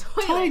 If you went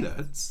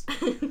toilets,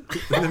 and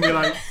then be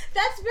like,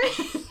 That's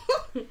very.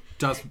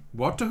 does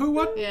what to who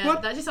what Yeah,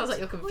 what? that just sounds like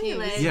you're confused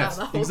Toilets. about Yes,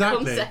 the whole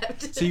exactly.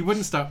 concept. So you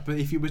wouldn't start, but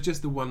if it was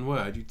just the one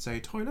word, you'd say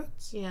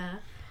toilets, Yeah.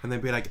 and then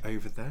be like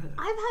over there. I've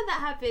had that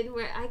happen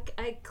where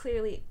I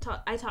clearly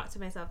talk to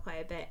myself quite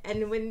a bit,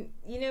 and when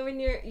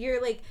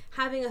you're like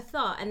having a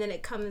thought and then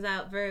it comes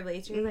out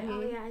verbally, so you're like,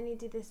 oh yeah, I need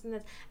to do this and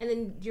this, and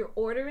then you're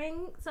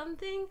ordering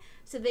something,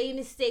 so they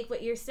mistake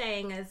what you're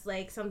saying as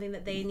like something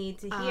that they need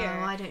to hear.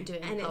 Oh, I don't do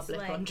it in And it's public,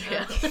 like,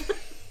 Andrea. okay.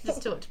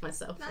 Just talk to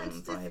myself That's on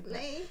just private.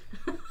 me.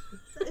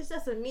 It's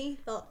just a me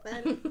thought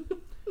then.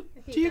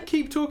 Do you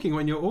keep talking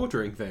when you're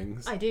ordering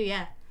things? I do,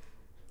 yeah.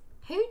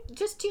 Who?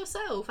 Just to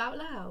yourself, out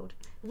loud.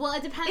 Well,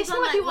 it depends It's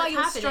on not like, why what's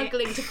you're happening.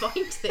 struggling to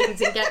find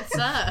things and get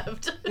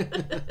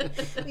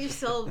served. We've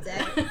solved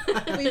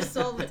it. We've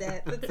solved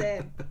it. That's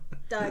it.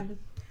 Done.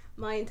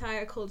 My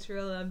entire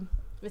cultural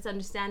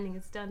misunderstanding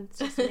is done. It's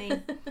just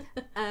me.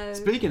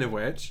 Speaking of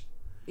which,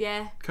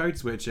 Yeah. code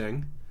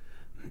switching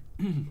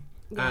Yeah.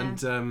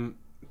 and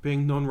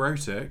being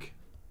non-rhotic.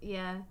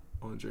 Yeah.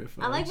 Andrea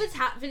I like Fudge. what's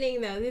happening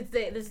though.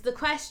 There's the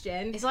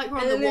question. It's like we're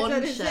on And the then there's one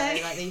what show, it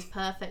says. like these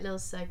perfect little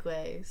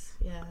segues.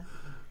 Yeah.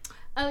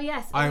 Oh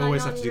yes. I my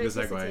always have to do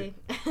the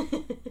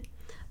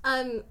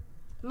non-roticity.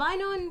 My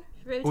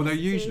non-roticity. Although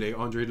usually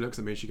Andrea looks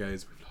at me and she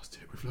goes,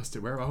 we've lost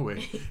it, where are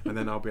we? And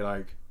then I'll be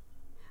like,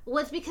 Well,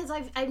 it's because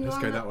I've Let's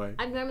go that way.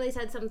 I've normally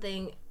said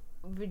something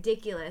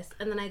ridiculous,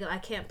 and then I go, I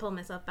can't pull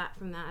myself back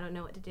from that. I don't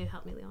know what to do.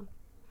 Help me, Leon.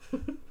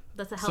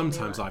 That's a help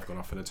sometimes me. I've gone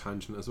off on a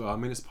tangent as well. I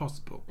mean, it's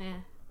possible. Yeah.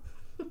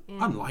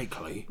 Yeah.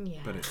 Unlikely, Yeah.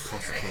 but it's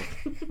possible.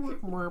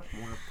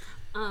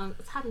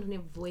 It's happened when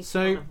you voice.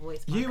 So, on a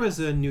voice you podcast. as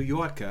a New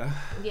Yorker,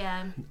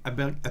 Yeah. a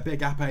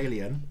big app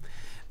alien,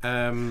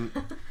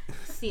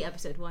 See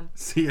episode 1.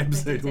 see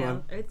episode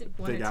 1, Or is it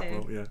 1 Big or 2?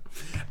 Apple,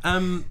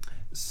 yeah.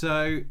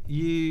 So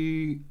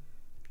you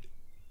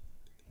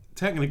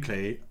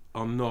technically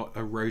are not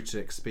a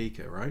rhotic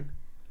speaker, right?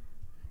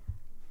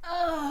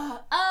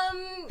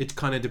 It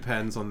kind of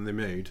depends on the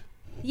mood.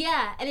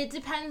 Yeah, and it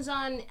depends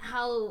on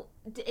how.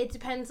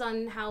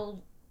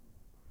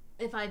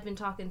 If I've been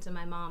talking to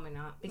my mom or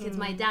not, because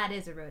my dad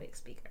is a rhotic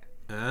speaker.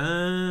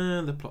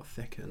 Ah, the plot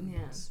thickens.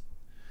 Yeah.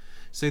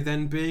 So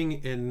then, being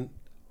in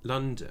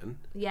London,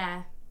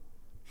 Yeah.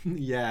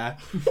 yeah.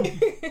 That's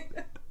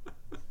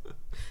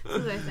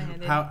what I was saying, I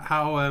did.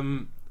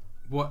 How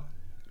what?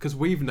 Because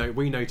we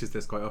notice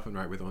this quite often,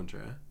 right, with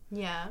Andrea,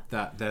 Yeah.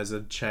 that there's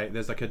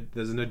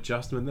an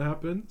adjustment that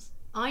happens.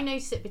 I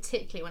noticed it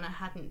particularly when I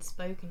hadn't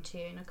spoken to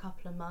you in a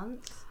couple of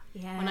months.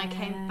 Yeah. When I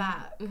came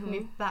back, Mhm.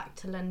 moved back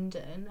to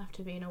London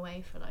after being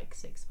away for like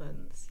 6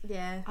 months.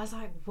 Yeah. I was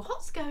like,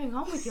 what's going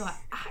on with your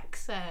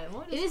accent?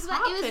 What It is was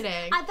happening?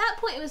 at that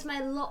point. It was my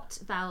lot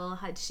vowel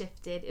had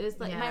shifted. It was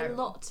like my Yeah.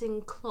 lot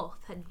in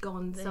cloth had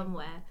gone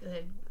somewhere.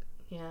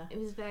 Yeah. It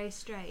was very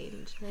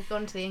strange. They've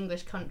gone to the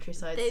English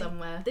countryside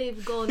somewhere.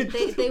 They've gone.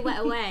 They went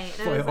away.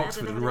 And I By was like, I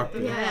Oxford don't and know what to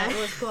Rugby. do. Yeah, it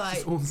was quite.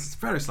 It's all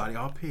very slightly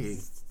RP.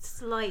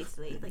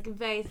 Slightly, like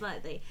very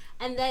slightly,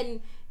 and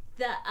then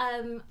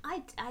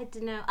I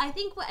don't know. I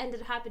think what ended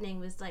up happening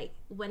was like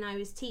when I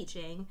was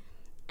teaching,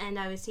 and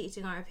I was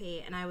teaching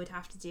RP, and I would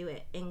have to do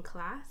it in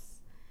class,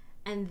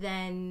 and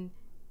then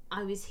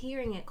I was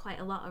hearing it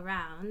quite a lot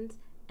around,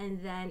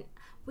 and then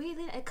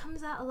weirdly it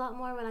comes out a lot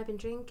more when I've been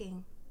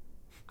drinking.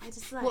 I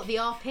just like What, the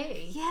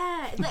RP?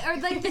 yeah, or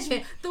like this,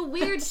 the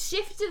weird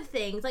shift of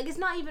things. Like it's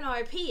not even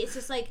RP. It's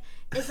just like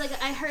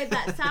I heard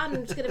that sound.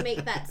 I'm just gonna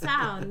make that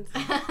sound.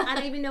 I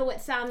don't even know what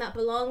sound that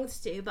belongs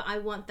to, but I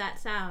want that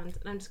sound,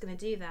 and I'm just gonna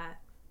do that.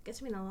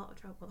 Gets me in a lot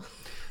of trouble.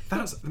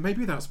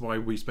 Maybe that's why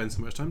we spend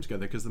so much time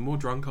together. Because the more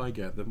drunk I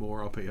get, the more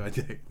RP I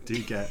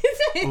do get.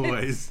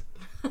 Always,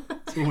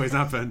 it's always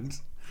happened.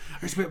 I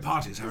used to be at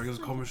parties having this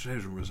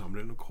conversation with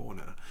somebody in the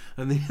corner,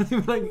 and they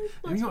were like,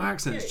 your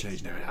accent's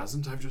changed. No, it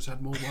hasn't. I've just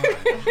had more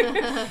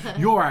wine.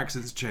 Your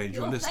accent's changed.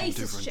 You're listening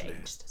differently.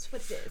 Changed. That's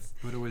what it is.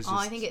 But always I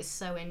just... think it's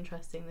so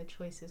interesting, the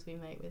choices we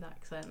make with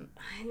accent.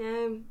 I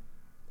know.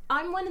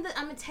 I'm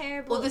a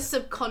terrible... Or the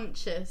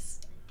subconscious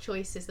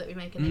choices that we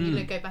make, and then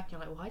you go back and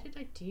you're like, why did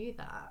I do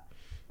that?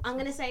 I'm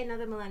going to say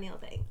another millennial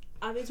thing.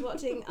 I was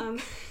watching... I'm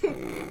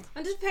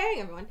just preparing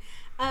everyone.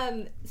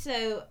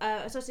 So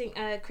I was watching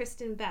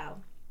Kristen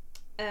Bell,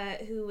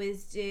 who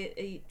was... do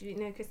you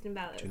know Kristen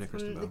Bell? Do you know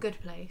Kristen Bell? The Good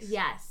Place.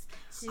 Yes.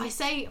 I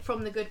say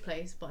From the Good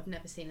Place, but I've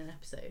never seen an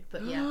episode.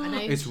 But yeah, I know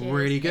It's she is.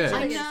 really good.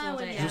 I know.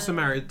 She's also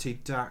married to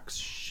Dax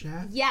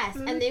Chef. Yes,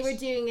 and they were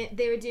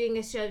doing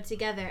a show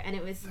together, and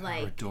it was They're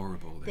like...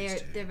 adorable, those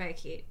two. They're very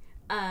cute.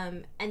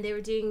 And they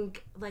were doing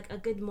like a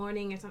Good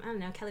Morning or something. I don't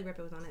know. Kelly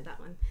Ripa was on it, that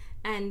one.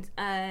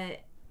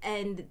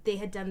 And they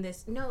had done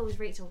this. No, it was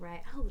Rachel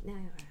Ray. Oh no.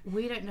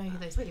 We don't know who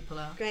those people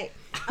are. Great.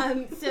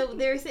 So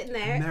they were sitting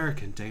there.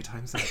 American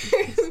daytime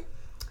celebrities.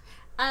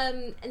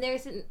 And they were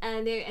sitting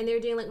and they were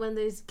doing like one of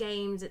those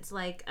games. It's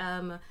like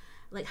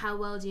how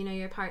well do you know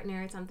your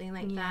partner or something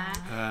like that.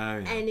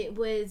 Yeah. And it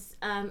was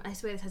I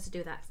swear this has to do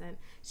with accent.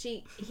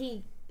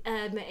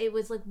 It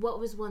was like, what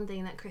was one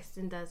thing that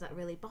Kristen does that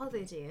really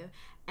bothered you?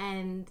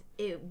 And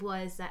it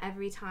was that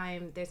every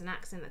time there's an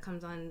accent that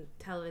comes on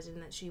television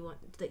that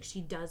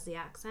she does the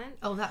accent.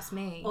 Oh, that's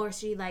me. Or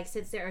she like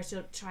sits there or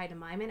she'll try to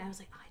mime it. I was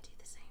like, I do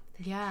the same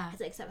thing. Yeah.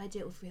 It's like, except I do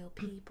it with real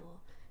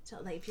people. So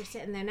like if you're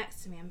sitting there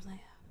next to me, I'm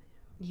like,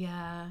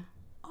 Yeah.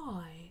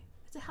 I.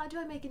 So how do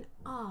I make an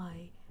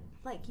I?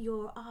 Like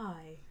your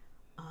eye.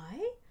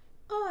 I.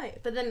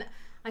 But then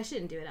I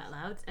shouldn't do it out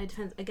loud. It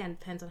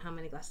depends on how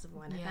many glasses of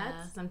wine I've had.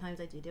 Sometimes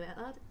I do it out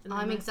loud.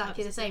 I'm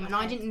exactly the same, and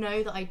I didn't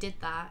know that I did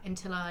that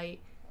until I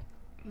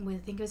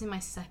think it was in my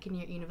second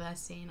year at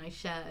university, and I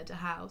shared a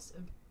house.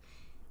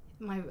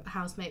 My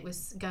housemate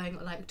was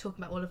talking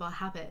about all of our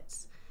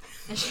habits,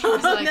 and she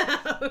was like,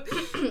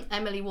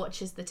 Emily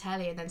watches the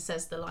telly and then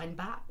says the line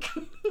back.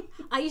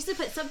 I used to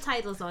put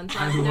subtitles on so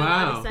I didn't know what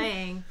I was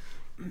saying.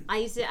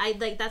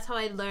 That's how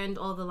I learned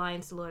all the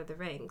lines to Lord of the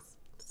Rings.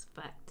 It's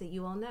a fact that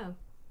you all know.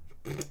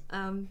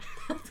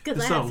 Because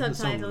I had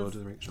subtitles.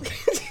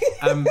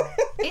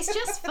 It's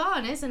just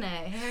fun, isn't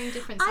it? Hearing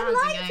different sounds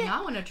and going,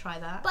 I want to try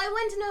that. But I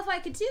wanted to know if I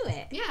could do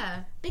it.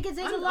 Yeah. Because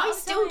there's a lot of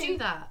still time. do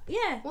that.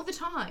 Yeah. All the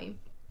time.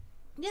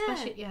 Yeah.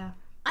 Especially, yeah.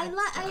 I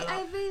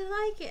really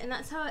like it, and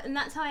that's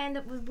how I end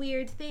up with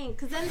weird things.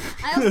 Because then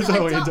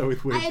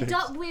I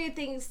adopt weird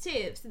things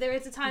too. So there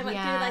was a time I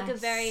through like a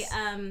very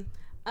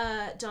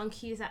John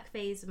Cusack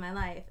phase of my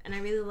life, and I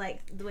really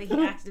liked the way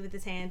he acted with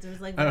his hands. It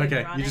was like really okay,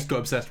 ironic. you just got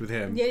obsessed with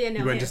him. No, you weren't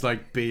him. just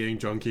like being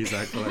John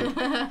Cusack for like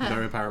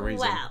no apparent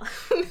reason. Well,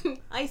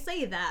 I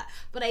say that,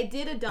 but I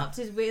did adopt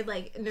his weird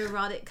like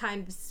neurotic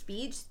kind of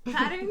speech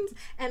patterns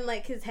and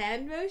like his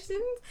hand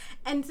motions.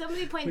 And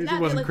somebody pointed out,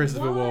 it wasn't like,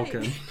 Christopher why?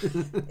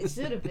 Walken. It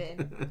should have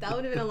been. That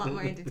would have been a lot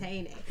more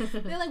entertaining.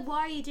 They're like, why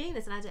are you doing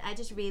this? And I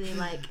just really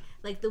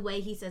like the way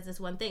he says this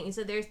one thing. And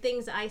so there's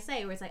things that I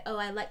say where it's like, oh,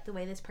 I like the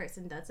way this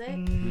person does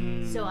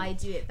it, so I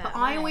do it that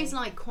way. I always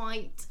like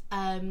quite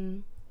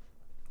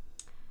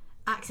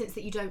accents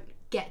that you don't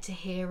get to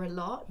hear a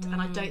lot,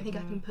 and I don't think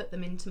I can put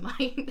them into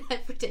my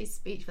everyday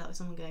speech without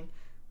someone going,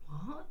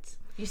 what?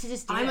 You should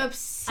just do I'm it.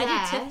 obsessed.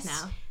 I do TIFF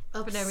now.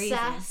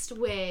 Obsessed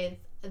with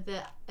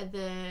the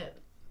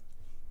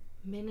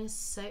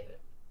Minnesota,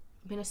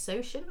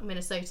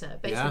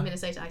 based on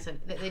Minnesota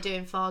accent that they do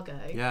in Fargo.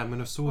 Yeah,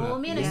 Minnesota. Oh,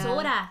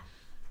 Minnesota. Yeah.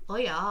 Oh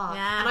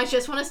yeah. And I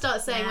just want to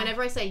start saying,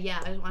 whenever I say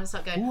I want to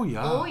start going, oh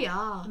yeah. Oh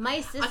yeah. My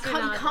sister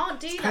you can't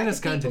do that. Kind of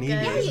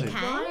Scandinavian, Yeah, isn't you it?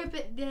 can. No,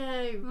 but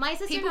no. My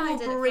sister People and I will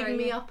did it bring for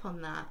me you. up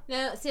on that.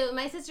 No, so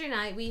my sister and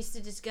I, we used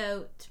to just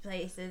go to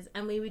places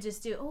and we would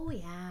just do, oh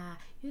yeah,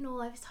 you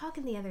know, I was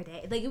talking the other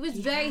day. Like, it was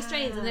very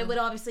strange, and it would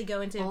obviously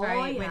go into a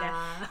very weird.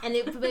 And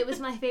it was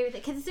my favorite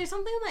thing, because there's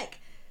something like,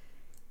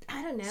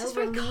 I don't know, It's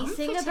very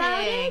releasing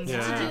about it. Yeah.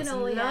 To do It's an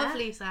a oh yeah.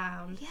 lovely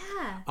sound.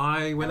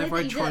 Yeah. Whenever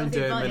I try and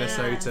do a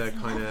Minnesota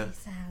kind Lovely of,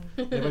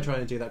 sound. whenever I try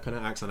and do that kind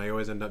of accent, I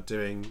always end up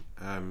doing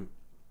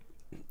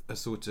a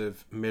sort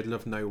of middle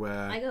of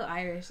nowhere. I go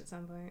Irish at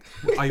some point.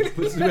 I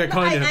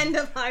end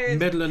up Irish.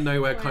 middle of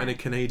nowhere kind of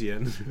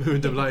Canadian who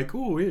end up like,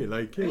 oh yeah,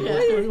 like what's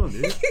going on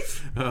here?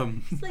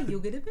 It's like, you'll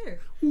get a bear.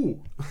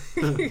 Ooh.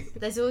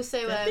 There's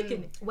also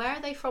thinking. where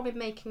are they from in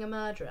Making a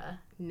Murderer?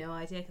 No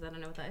idea, because I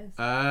don't know what that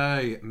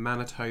is.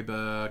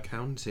 Manitoba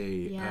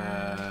County.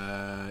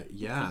 Yeah.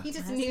 Yeah. He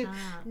just Where's knew.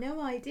 that?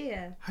 No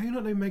idea. How you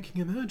not know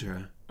Making a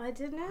Murderer? I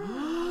didn't know.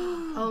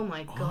 Oh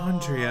my god.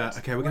 Andrea.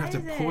 Okay, we're going to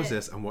have What to is pause it?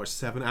 this and watch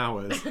 7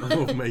 hours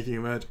of Making a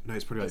Murderer. No,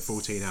 it's probably like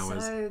 14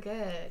 hours. So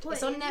good. What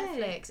it's on is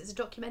Netflix. It's a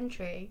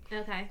documentary.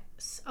 Okay.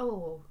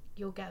 Oh,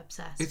 you'll get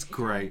obsessed. It's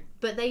great.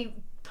 But they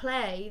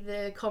play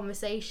the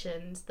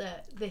conversations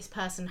that this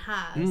person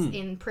has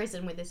in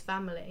prison with his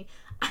family,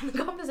 and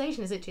the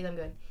conversation is literally them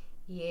going,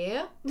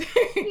 yeah,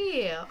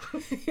 yeah,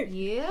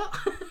 yeah.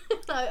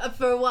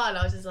 For a while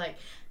I was just like,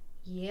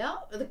 yeah.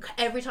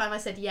 Every time I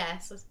said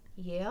yes, I was,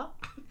 yeah.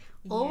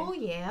 Oh,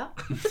 yeah.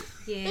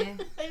 Yeah.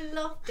 I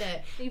loved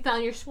it. You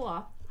found your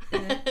schwa.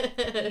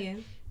 Yeah.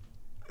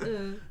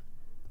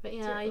 But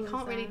yeah,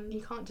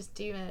 you can't just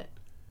do it.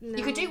 No.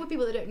 You could do it with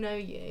people that don't know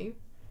you,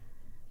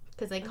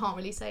 because they can't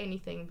really say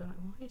anything. But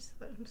it's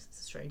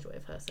a strange way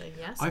of her saying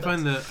yes. I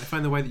find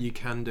the way that you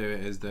can do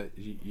it is that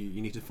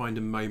you need to find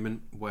a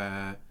moment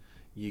where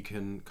you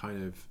can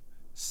kind of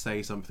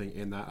say something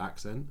in that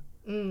accent.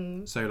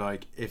 So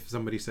like if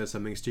somebody says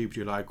something stupid,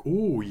 you're like,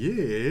 oh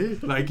yeah,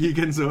 like you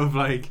can sort of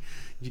like,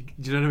 do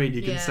you know what I mean?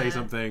 You can say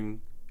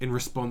something in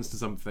response to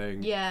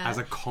something as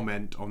a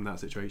comment on that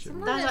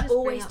situation. I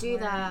always do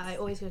that. I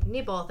always go,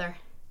 no bother.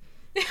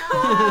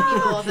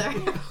 No bother.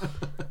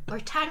 Or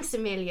thanks a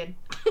million.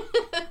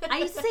 I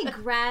used to say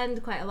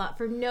grand quite a lot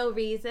for no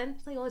reason.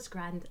 It's like, oh, it's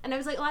grand. And I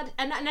was like, oh,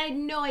 and I had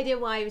no idea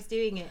why I was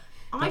doing it.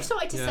 I've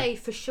started to say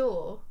for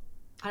sure.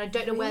 And I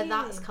don't know where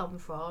that's come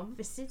from.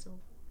 For sizzle.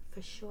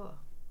 For sure.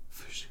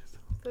 For sure.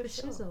 For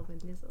shizzle.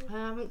 I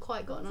haven't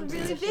quite gotten on to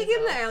really big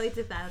in the early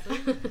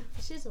 2000s.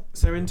 Shizzle.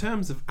 So in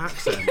terms of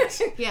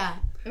accents, yeah,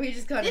 we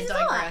just kind of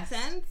digress. All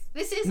accents.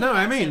 This is no,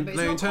 I accent, mean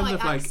no. In terms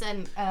of like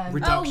accent,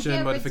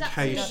 reduction,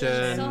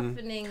 modification,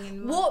 softening,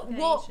 and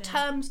what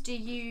terms do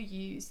you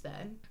use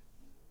then?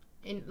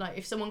 In like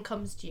if someone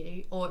comes to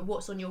you, or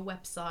what's on your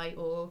website,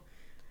 or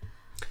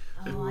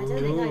I don't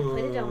think I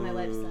put it on my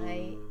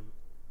website.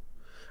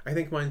 I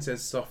think mine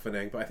says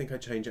softening, but I think I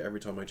change it every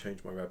time I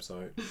change my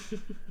website.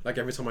 Like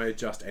every time I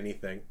adjust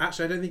anything.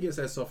 Actually, I don't think it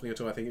says softening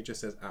at all. I think it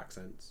just says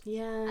accents.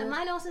 Yeah. And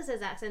mine also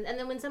says accents. And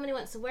then when somebody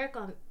wants to work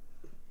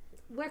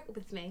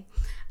with me,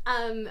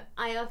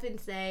 I often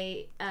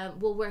say,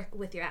 we'll work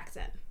with your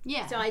accent.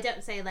 Yeah. So I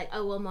don't say like,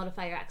 oh, we'll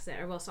modify your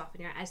accent or we'll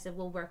soften your accent. I said,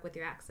 we'll work with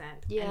your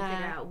accent and figure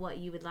out what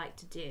you would like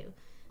to do.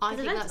 I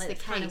think that's the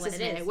case, isn't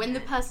it? When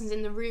the person's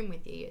in the room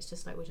with you, it's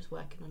just like, we're just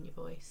working on your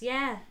voice.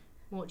 Yeah.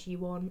 What do you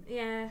want?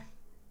 Yeah.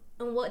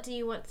 And what do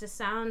you want to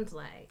sound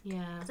like?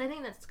 Yeah. Because I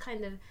think that's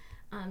kind of,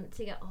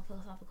 to get all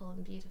philosophical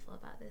and beautiful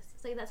about this,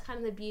 it's like that's kind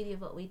of the beauty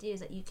of what we do,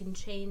 is that you can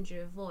change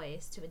your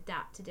voice to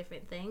adapt to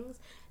different things.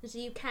 And so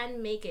you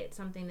can make it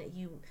something that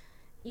you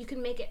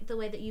can make it the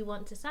way that you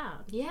want to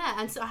sound. Yeah,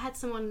 and so I had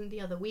someone the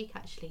other week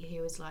actually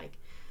who was like,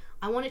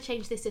 I want to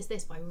change this,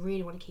 but I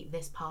really want to keep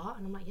this part.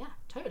 And I'm like, yeah,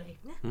 totally.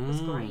 Yeah, that's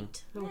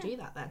great. We'll do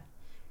that then.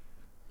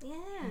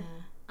 Yeah.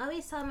 I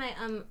always tell my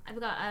I've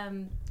got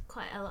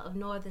quite a lot of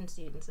northern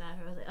students now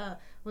who I was like, oh,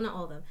 well, not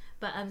all of them,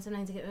 but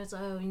sometimes I get like,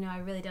 oh, you know, I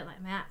really don't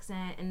like my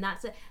accent, and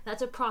that's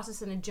a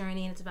process and a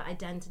journey, and it's about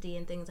identity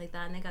and things like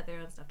that, and they got their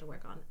own stuff to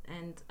work on.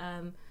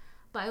 And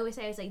but I always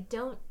say, I was like,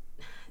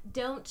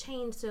 don't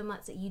change so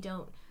much that you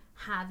don't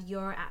have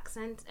your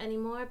accent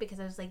anymore, because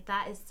I was like,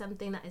 that is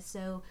something that is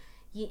so,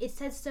 it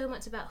says so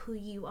much about who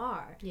you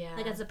are. Yeah.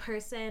 Like as a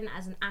person,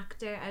 as an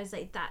actor, I was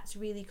like, that's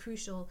really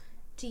crucial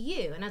to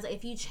you. And I was like,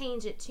 if you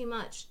change it too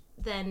much,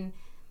 then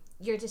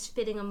you're just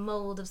fitting a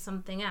mold of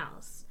something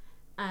else,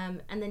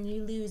 and then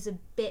you lose a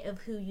bit of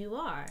who you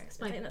are. It's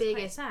my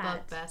biggest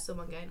bugbear,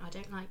 someone going, I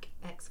don't like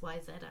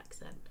XYZ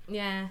accent.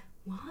 Yeah.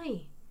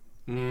 Why?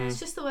 It's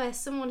just the way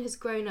someone has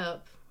grown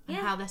up and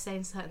how they're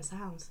saying certain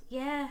sounds.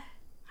 Yeah.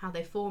 How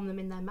they form them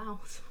in their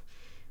mouth.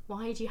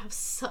 Why do you have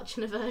such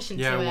an aversion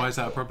to it? Yeah, why is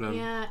that a problem?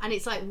 Yeah, and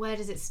it's like, where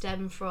does it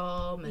stem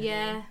from?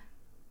 And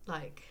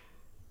like,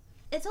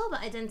 it's all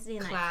about identity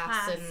and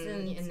class, like,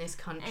 and in this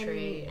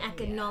country, and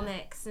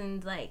economics,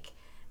 and like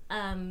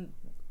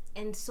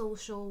and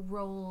social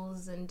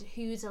roles, and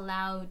who's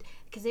allowed,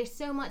 because there's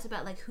so much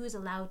about like who's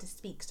allowed to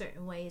speak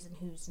certain ways and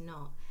who's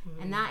not.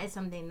 And that is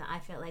something that I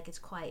feel like is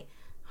quite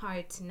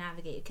hard to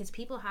navigate, because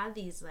people have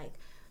these like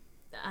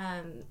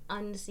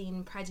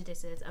unseen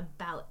prejudices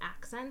about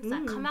accents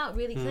that come out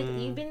really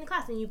quickly. You've been in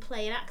class and you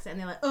play an accent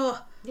and they're like,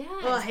 oh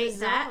I hate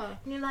that,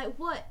 and you're like,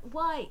 what,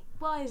 why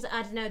is that?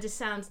 I don't know, it just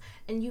sounds,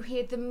 and you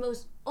hear the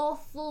most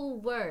awful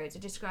words to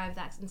describe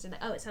the accents, and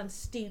like, oh, it sounds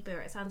stupid,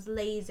 or it sounds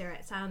lazy, or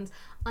it sounds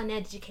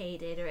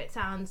uneducated, or it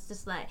sounds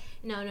just like,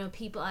 no,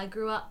 people I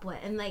grew up with,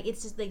 and like,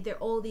 it's just like, there are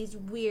all these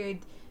weird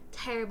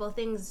terrible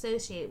things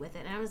associated with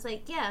it. And I was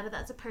like, yeah, but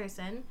that's a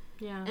person,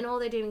 and all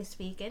they're doing is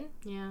speaking,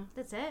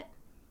 that's it.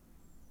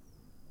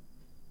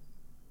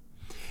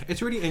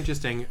 It's really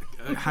interesting,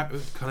 kind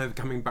of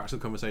coming back to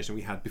the conversation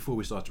we had before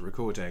we started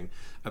recording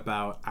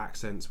about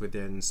accents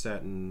within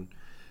certain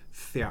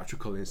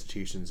theatrical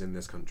institutions in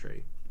this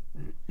country.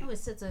 Oh,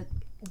 it's such a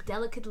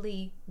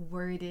delicately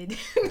worded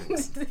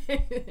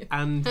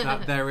and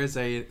that there is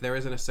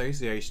an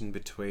association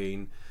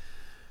between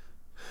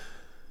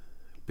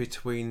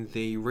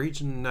the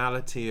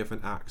regionality of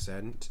an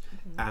accent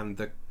and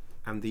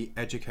the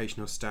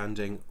educational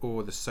standing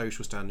or the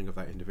social standing of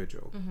that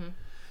individual.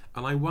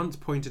 And I once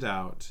pointed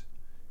out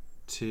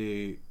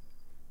to,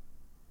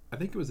 I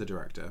think it was the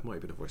director, might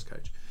have been a voice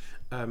coach,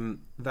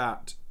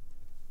 that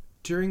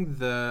during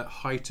the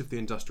height of the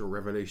Industrial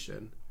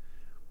Revolution,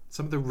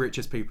 some of the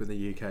richest people in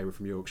the UK were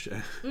from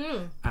Yorkshire,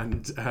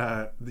 and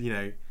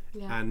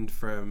and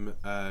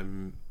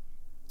from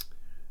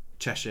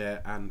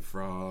Cheshire and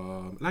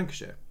from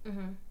Lancashire.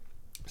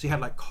 So you had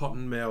like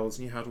cotton mills,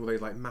 and you had all those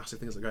like massive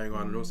things that were going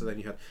on, and also then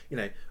you had, you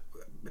know,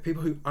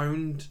 people who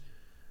owned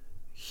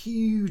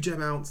huge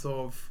amounts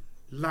of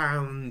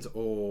land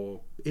or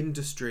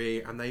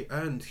industry, and they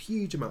earned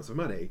huge amounts of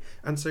money,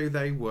 and so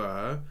they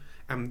were,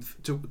 and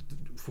for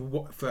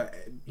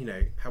you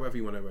know, however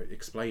you want to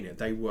explain it,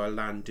 they were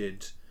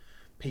landed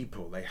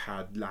people. They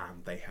had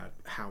land, they had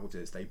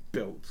houses, they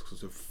built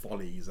sort of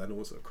follies and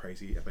all sort of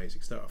crazy,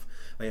 amazing stuff.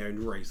 They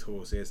owned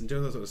racehorses and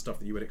doing the sort of stuff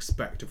that you would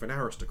expect of an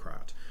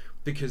aristocrat,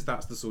 because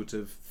that's the sort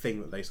of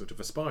thing that they sort of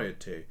aspired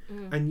to.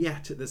 And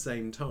yet at the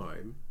same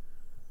time,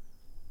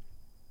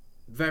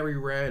 very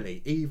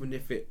rarely, even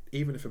if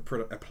a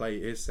play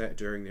is set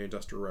during the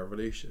Industrial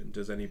Revolution,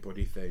 does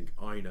anybody think,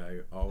 I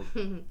know, I'll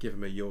give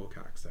them a York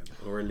accent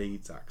or a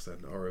Leeds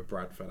accent or a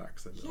Bradford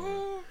accent or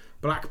a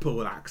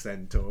Blackpool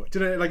accent, or, do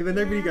you know, like, then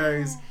nobody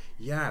goes,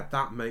 yeah,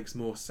 that makes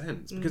more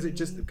sense, because it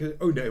just, because,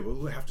 oh no, well,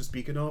 they have to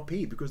speak in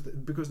RP because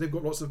they've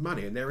got lots of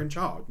money and they're in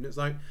charge, and it's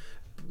like,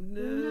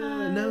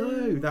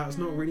 no, that's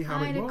not really how it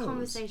was. I had a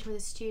conversation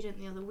with a student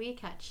the other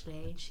week,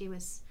 actually.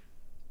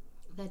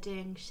 They're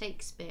doing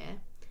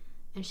Shakespeare,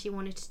 and she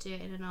wanted to do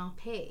it in an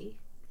RP,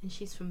 and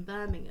she's from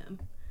Birmingham.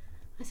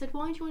 I said,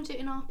 why do you want to do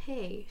it in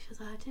RP? She was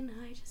like, I don't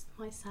know, it just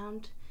might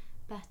sound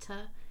better.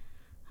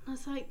 And I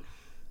was like,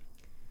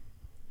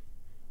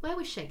 where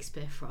was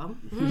Shakespeare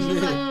from? She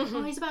was like,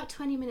 oh, he's about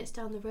 20 minutes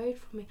down the road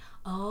from me.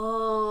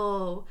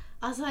 Oh,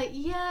 I was like,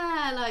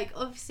 yeah, like,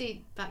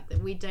 obviously back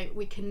then we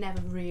can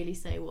never really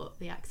say what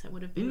the accent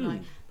would have been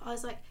like. But I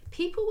was like,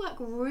 people work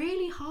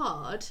really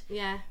hard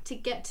to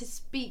get to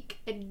speak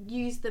and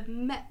use the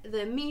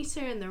meter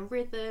and the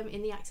rhythm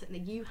in the accent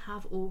that you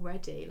have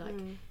already. Like,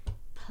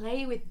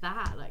 play with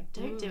that. Like,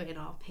 don't do it in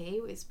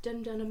RP. It's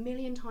done a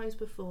million times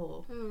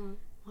before.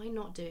 Why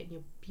not do it in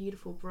your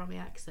beautiful Brummy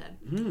accent?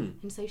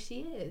 And so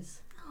she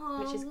is,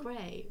 which is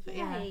great. But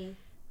yeah,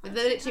 but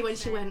literally when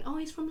she went, oh,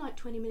 he's from like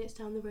 20 minutes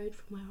down the road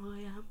from where I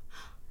am.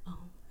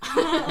 Oh.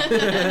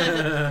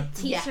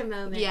 Teacher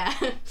moment. Yeah.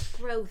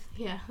 Growth.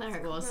 Yeah, there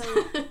it was.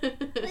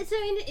 It's so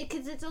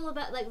because it's all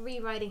about like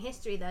rewriting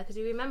history, though, because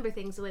we remember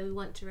things the way we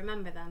want to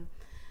remember them.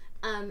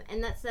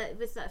 And that's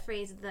that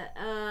phrase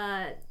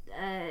that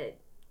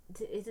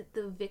is it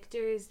the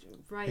victors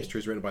right? History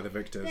is written by the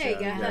victors. There you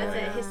go. That's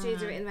it. Yeah. History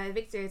is written by the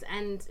victors,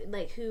 and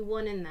like who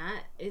won in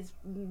that is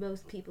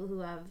most people who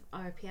have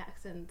RP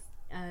accents.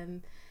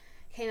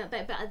 Came up,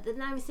 but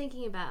then I was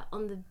thinking about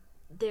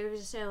there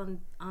was a show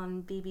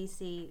on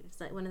BBC.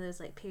 It's like one of those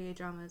like period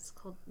dramas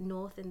called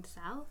North and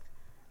South.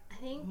 I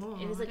think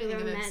it was like a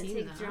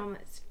romantic drama.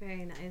 It's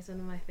very nice. One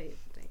of my favorite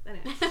things.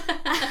 Anyway.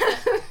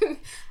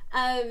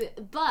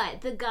 But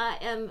the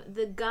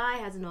guy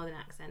has a northern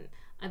accent,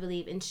 I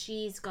believe, and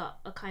she's got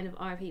a kind of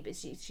RP, but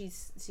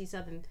she's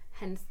southern,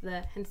 hence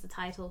the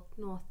title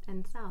North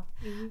and South.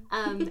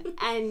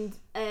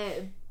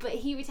 But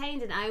he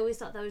retained it. And I always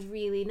thought that was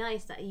really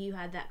nice that you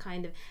had that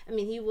kind of. I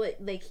mean, he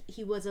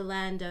was a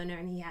landowner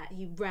and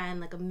he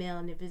ran like a mill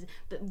and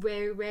but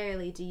very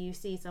rarely do you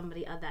see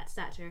somebody of that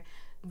stature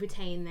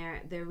retain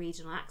their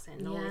regional accent,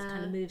 and always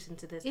kind of moves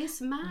into this. It's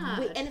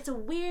mad, and it's a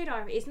weird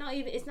RP. It's not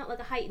like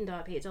a heightened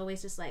RP. It's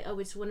always just like, oh,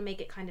 we just want to make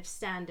it kind of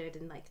standard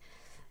and like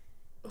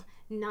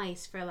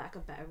nice, for lack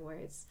of better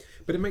words.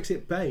 But it makes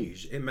it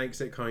beige. It makes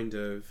it kind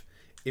of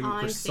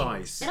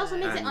imprecise. It also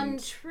makes it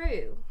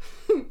untrue.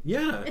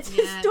 Yeah. It's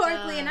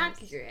historically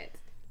inaccurate.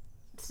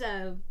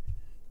 So,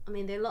 I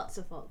mean, there are lots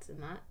of faults in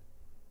that.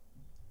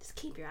 Just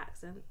keep your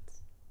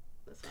accents.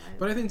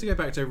 But I think to go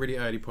back to a really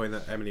early point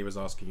that Emily was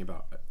asking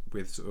about,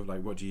 with sort of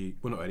like, not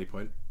early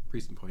point,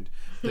 recent point,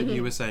 that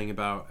you were saying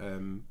about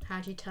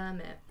how do you term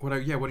it? What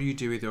do you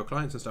do with your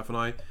clients and stuff?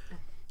 And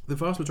the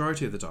vast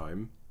majority of the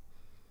time,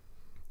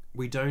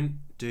 we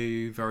don't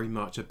do very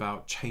much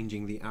about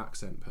changing the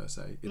accent per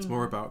se. It's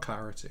more about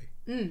clarity.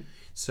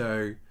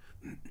 So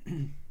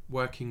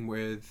working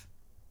with,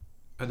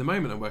 at the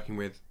moment I'm working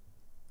with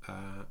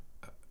a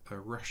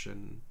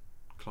Russian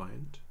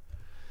client,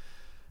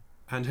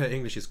 and her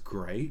English is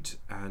great,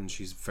 and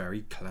she's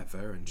very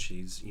clever, and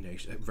she's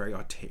very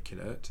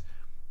articulate,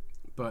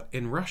 but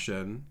in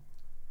Russian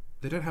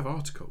they don't have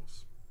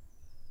articles.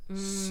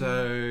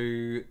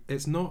 So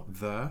it's not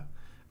the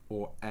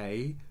or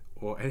a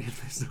or any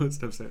of this sort of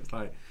stuff. So it's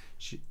like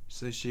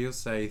she'll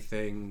say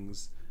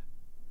things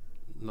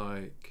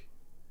like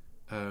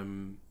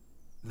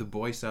the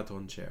boy sat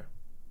on chair.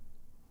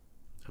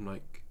 I'm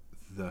like,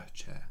 the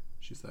chair.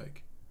 She's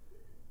like,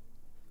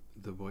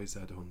 the boy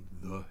sat on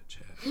the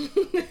chair.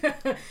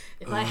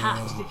 If I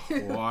have to.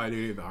 Why do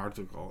you need the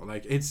article?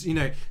 Like, it's,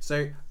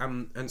 so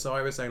and so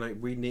I was saying, like,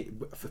 we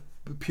need,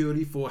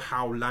 purely for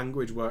how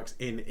language works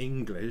in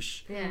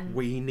English,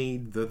 we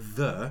need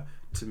the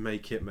to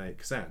make it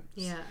make sense.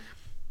 Yeah.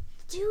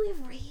 Do we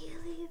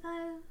really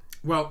though?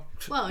 Well,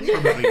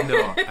 probably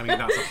not. I mean,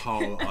 that's a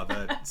whole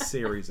other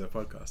series of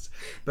podcasts.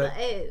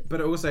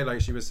 But also,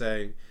 like she was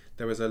saying,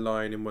 there was a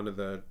line in one of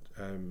the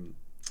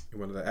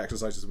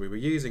exercises we were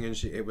using, and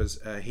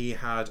he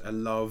had a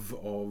love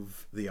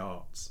of the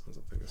arts or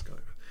something. This kind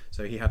of.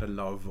 So he had a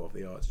love of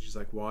the arts. And she's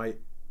like, why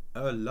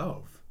a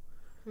love?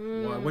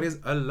 What is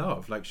a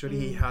love? Like, surely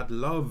he had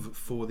love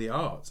for the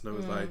arts. And I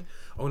was like,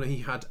 oh no, he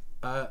had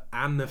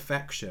an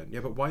affection.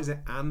 Yeah, but why is it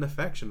an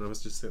affection? And I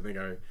was just sitting there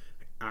going,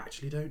 I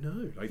actually don't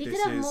know. Like, You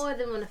this could have is more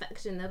than one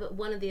affection though, but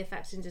one of the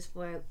affections is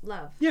for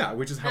love. yeah,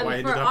 which is how I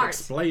ended for up art.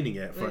 explaining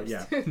it. For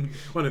yeah,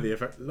 one of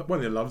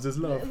the loves is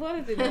love. One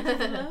of the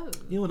is love.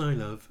 You and I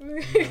love.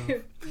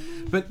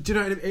 But do you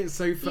know? It's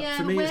so for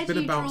me. Where It's been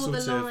do you about draw sort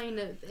the of line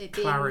of it being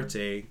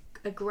clarity.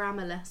 a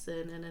grammar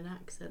lesson and an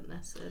accent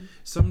lesson?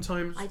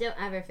 Sometimes I don't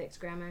ever fix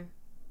grammar.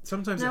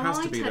 Sometimes No, it has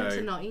I to be tend though.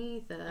 to not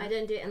either. I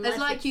don't do it unless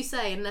It's like it's- you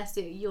say, unless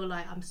you're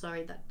like, I'm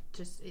sorry,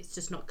 it's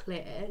just not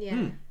clear.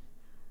 Yeah.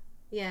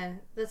 Yeah,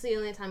 that's the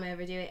only time I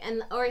ever do it,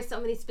 and or if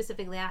somebody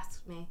specifically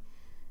asks me,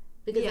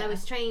 because I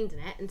was trained in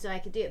it, and so I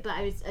could do it. But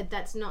I was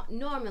that's not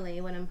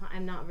normally when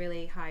I'm not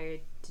really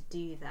hired to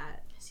do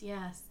that.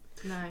 Yes.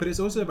 No. But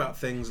it's also about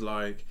things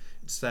like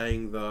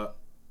saying the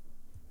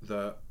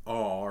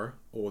R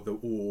or the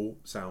O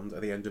sound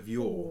at the end of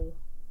your.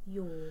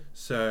 Your.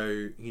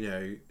 So, you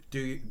know,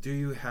 do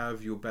you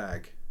have your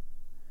bag?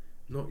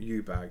 Not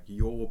you bag,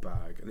 your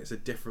bag, and it's a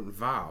different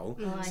vowel.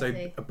 Oh, I So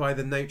see. by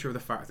the nature of the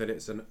fact that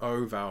it's an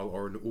O vowel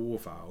or an O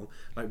vowel,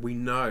 like we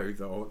know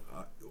that or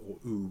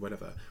oo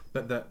whatever,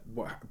 but that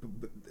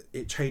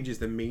it changes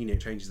the meaning,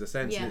 it changes the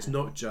sense, and it's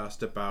not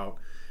just about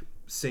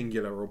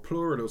singular or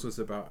plural. It's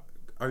also about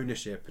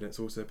ownership, and it's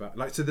also about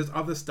like so. There's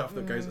other stuff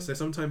that goes. So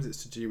sometimes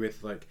it's to do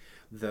with like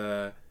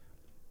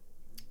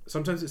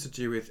sometimes it's to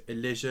do with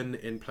elision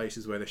in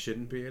places where there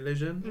shouldn't be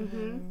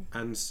elision.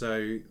 And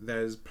so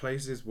there's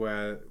places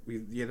where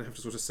we have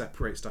to sort of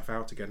separate stuff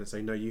out again and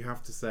say, no, you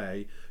have to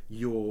say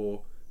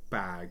your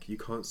bag. You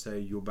can't say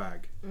your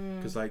bag.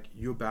 Because like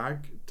your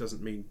bag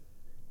doesn't mean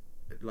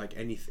like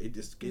anything.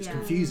 It's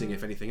confusing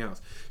if anything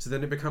else. So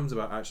then it becomes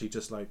about actually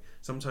just like,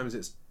 sometimes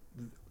it's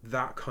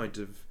that kind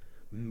of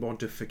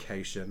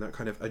modification, that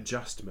kind of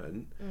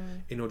adjustment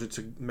in order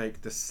to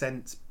make the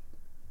sense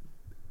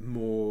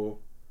more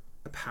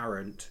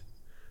apparent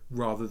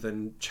rather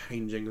than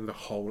changing the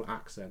whole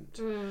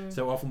accent.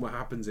 So often what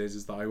happens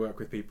is that I work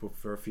with people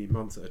for a few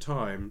months at a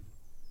time,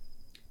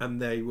 and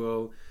they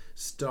will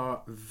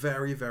start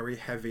very, very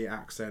heavy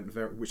accent,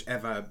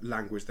 whichever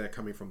language they're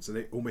coming from. So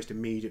they're almost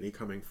immediately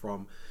coming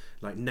from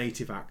like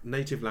native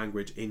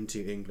language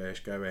into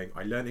English, going,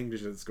 I learned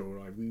English at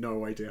school, I have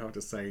no idea how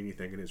to say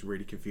anything, and it's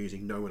really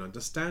confusing, no one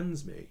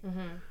understands me.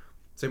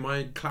 So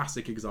my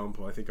classic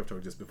example, I think I've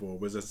told you this before,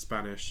 was a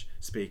Spanish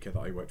speaker that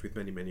I worked with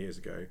many, many years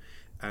ago,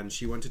 and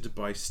she wanted to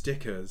buy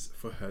stickers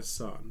for her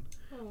son.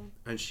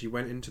 And she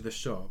went into the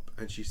shop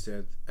and she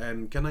said,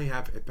 can I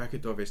have a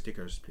packet of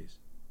stickers, please?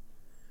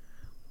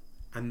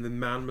 And the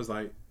man was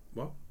like,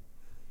 what?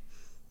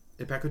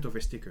 A packet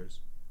of stickers.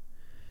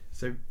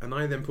 So, and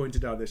I then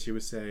pointed out that she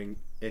was saying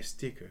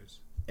stickers.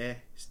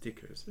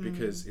 Stickers,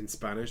 because in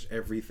Spanish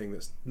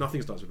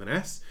nothing starts with an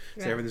S,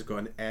 so everything's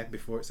got an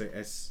before it. So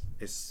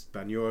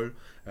español,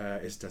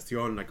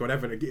 estación, like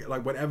whatever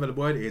the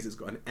word is, it's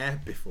got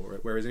an before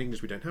it. Whereas in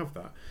English we don't have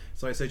that.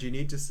 So I said you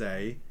need to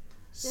say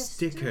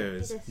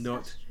stickers,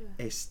 not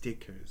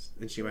stickers.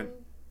 And she went,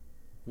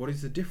 "What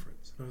is the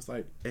difference?" And I was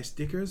like,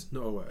 stickers,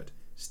 not a word.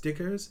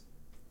 Stickers,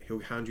 he'll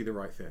hand you the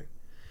right thing.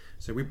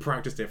 So we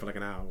practiced it for like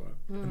an hour,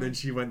 and then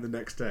she went the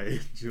next day.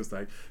 She was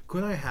like,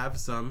 "Could I have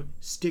some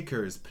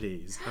stickers,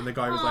 please?" And the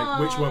guy was like,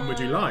 "Which one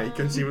would you like?"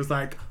 And she was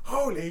like,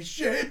 "Holy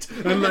shit!"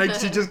 And like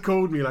she just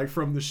called me like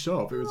from the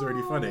shop. It was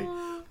really funny.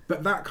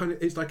 But that kind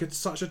of, it's like it's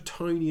such a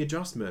tiny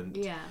adjustment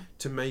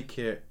to make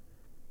it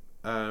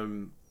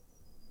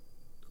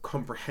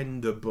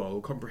comprehensive,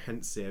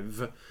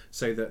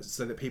 so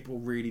that people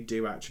really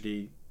do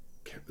actually.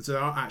 So they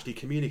are actually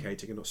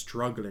communicating and not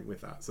struggling with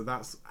that. So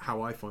that's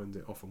how I find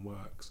it often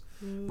works,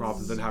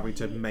 rather than having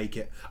to make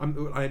it.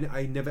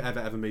 I never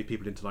ever made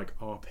people into like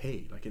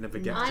RP. Like it never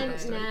gets to that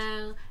stage.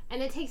 No,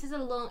 and it takes us a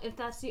long. If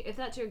that's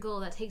your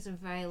goal, that takes a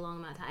very long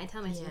amount of time. I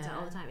tell my students that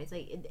all the time. It's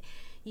like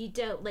you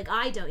don't like.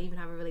 I don't even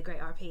have a really great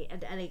RP,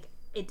 and like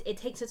it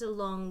takes us a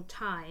long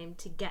time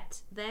to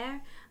get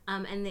there.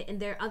 And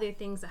there are other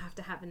things that have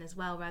to happen as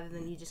well, rather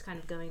than you just kind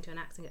of going to an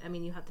accent. I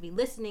mean, you have to be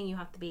listening. You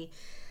have to be.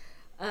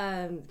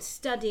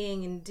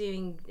 Studying and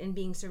doing and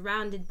being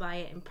surrounded by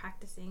it and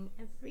practicing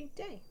every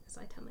day. So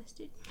I tell my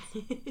students,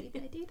 do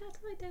I do that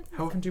or I don't?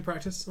 How often do you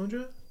practice,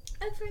 Andrea?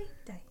 Every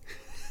day.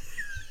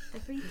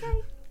 Every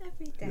day.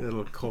 Every day. A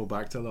little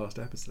callback to last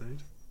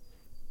episode.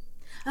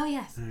 Oh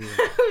yes,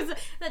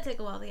 that took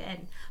a while to get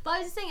in. But I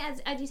was just saying,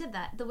 as you said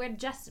that, the word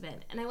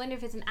adjustment, and I wonder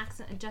if it's an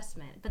accent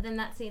adjustment. But then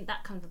that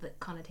comes with a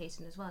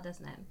connotation as well,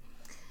 doesn't it?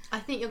 I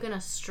think you're gonna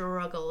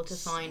struggle to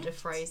find a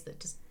phrase that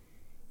just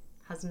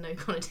has no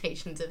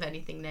connotations of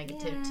anything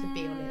negative, to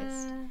be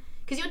honest.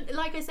 Because you're,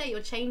 like I say, you're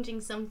changing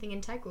something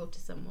integral to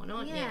someone,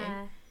 aren't you?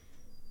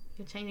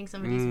 You're changing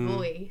somebody's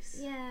voice.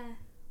 Yeah.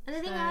 And the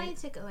thing I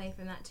took away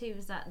from that too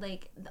was that,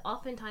 like,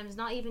 oftentimes,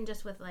 not even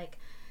just with like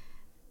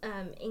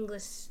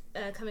English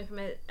coming from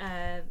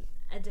a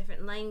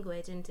different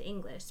language into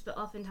English, but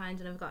oftentimes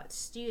when I've got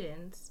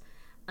students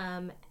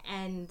and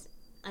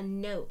a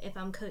note, if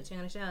I'm coaching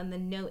on a show and the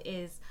note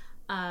is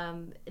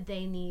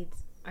they need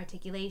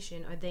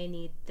articulation, or they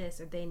need this,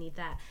 or they need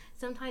that.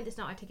 Sometimes it's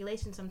not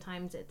articulation.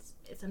 Sometimes it's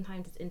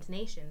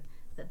intonation.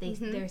 That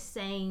they're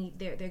saying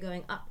they're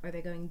going up or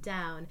they're going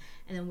down,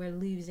 and then we're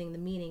losing the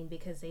meaning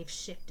because they've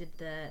shifted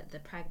the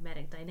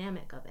pragmatic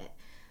dynamic of it,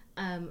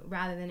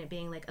 rather than it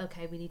being like,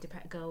 okay, we need to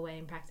go away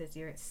and practice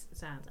your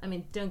sounds. I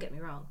mean, don't get me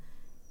wrong,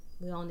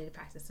 we all need to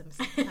practice some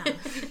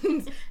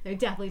sounds. There are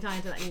definitely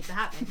times that needs to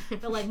happen,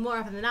 but like more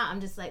often than not, I'm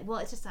just like, well,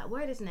 it's just that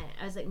word, isn't it?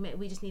 I was like,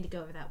 we just need to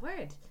go over that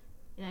word.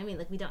 You know what I mean?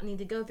 Like, we don't need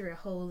to go through a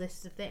whole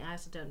list of things. I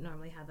also don't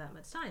normally have that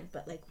much time,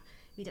 but like,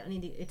 we don't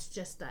need to. It's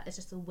just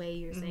the way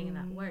you're saying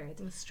that word.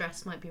 The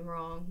stress might be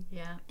wrong.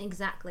 Yeah,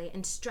 exactly.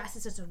 And stress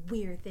is such a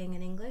weird thing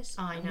in English.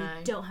 I know.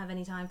 We don't have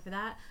any time for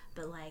that.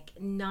 But like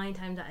 9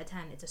 times out of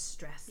 10, it's a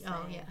stress thing.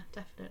 Oh yeah,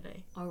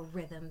 definitely. Or a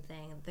rhythm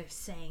thing. They're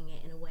saying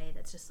it in a way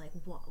that's just like,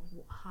 what,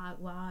 how,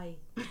 why,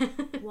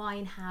 why,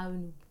 and how,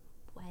 and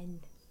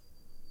when,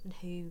 and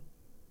who.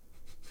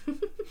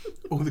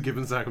 All the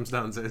given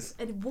circumstances.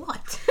 And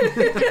what?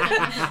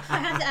 I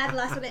had to add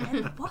last bit.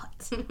 And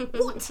what?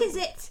 What is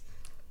it?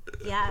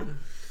 Yeah,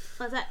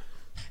 that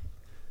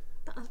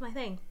was my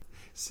thing.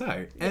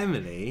 So,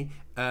 Emily,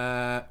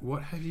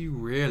 what have you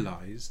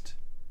realised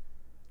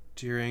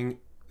during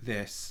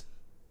this,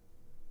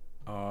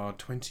 our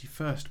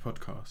 21st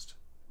podcast?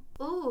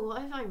 Oh,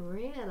 what have I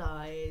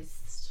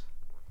realised?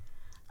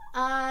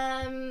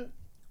 I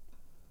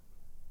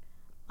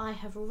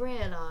have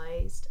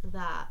realised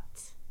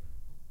that...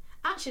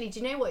 Actually, do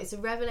you know what? It's a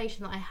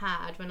revelation that I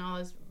had when I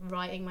was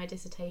writing my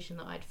dissertation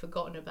that I'd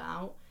forgotten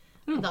about.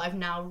 That I've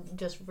now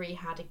just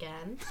re-had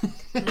again.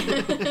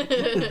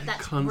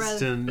 That's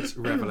constant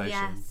revelation.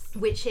 Yes.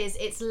 Which is,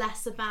 it's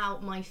less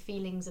about my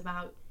feelings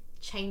about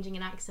changing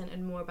an accent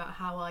and more about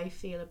how I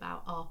feel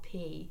about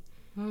RP.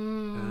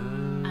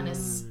 And a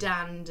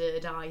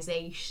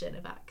standardisation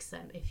of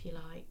accent, if you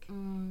like.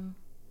 And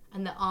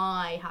that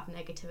I have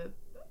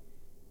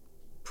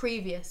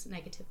previous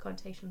negative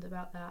connotations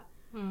about that.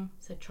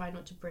 So try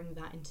not to bring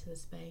that into the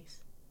space.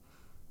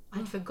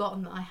 I'd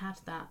forgotten that I had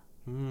that.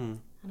 And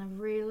I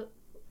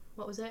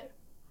what was it?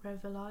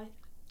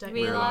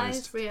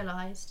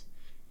 Realised.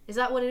 Is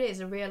that what it is?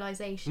 A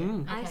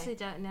realisation? I actually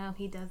don't know.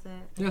 He does it.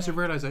 Yeah, it's a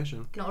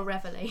realisation. Not a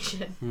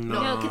revelation.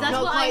 No, because that's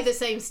not what quite the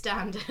same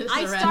standard. As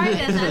I a started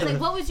revelation. and I was like,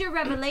 "What was your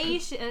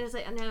revelation?" And I was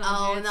like, "No."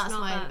 Oh, and it's that's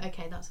not why. that.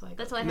 Okay, that's why.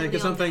 That's why. I No, have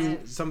because the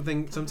on-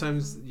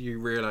 sometimes you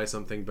realise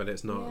something, but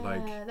it's not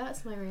like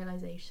that's my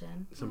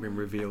realisation. something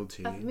revealed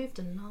to I've you. moved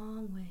a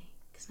long way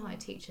because now I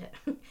teach it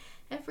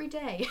every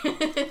day.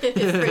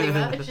 Pretty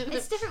much.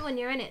 It's different when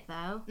you're in it,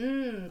 though.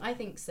 I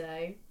think so.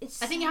 I It's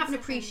think you have an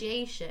different.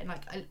 appreciation.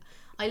 Like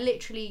I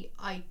literally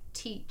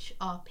teach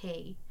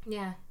RP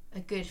Yeah. a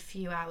good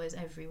few hours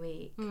every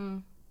week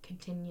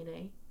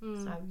continually.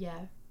 So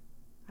yeah,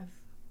 I've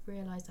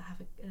realised I have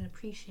an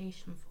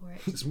appreciation for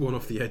it. Just worn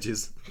off the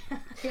edges.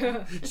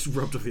 Just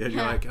rubbed off the edge.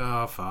 You're like,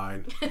 oh,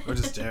 fine. I'll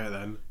just do it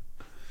then.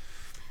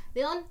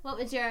 Leon, what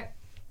was your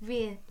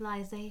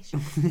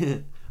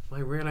realisation? My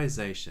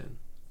realisation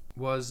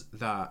was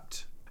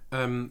that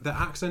the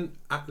accent,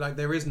 like,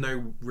 there is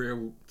no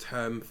real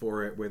term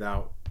for it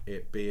without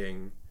it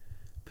being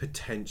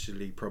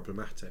potentially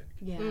problematic.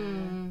 Yeah.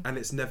 And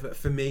it's never,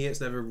 for me, it's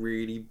never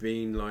really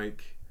been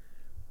like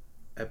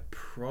a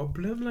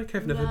problem. Like,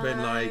 I've never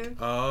been like,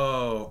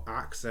 oh,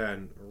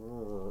 accent.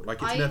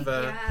 Like, it's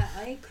never. Yeah,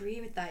 I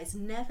agree with that. It's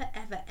never,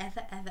 ever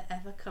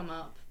come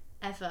up.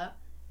 Ever.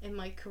 In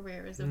my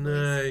career as a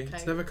voice coach.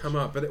 It's never come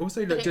up. But it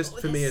also, like, just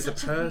for me as a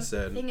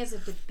person. Thing is a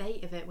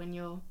debate of it when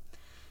you're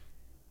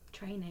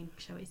training,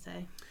 shall we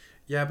say?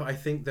 Yeah, but I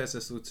think there's a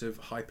sort of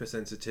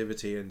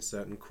hypersensitivity in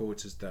certain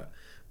quarters that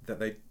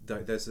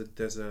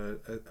there's a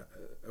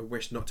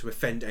wish not to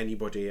offend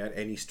anybody at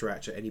any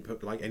stretch, at any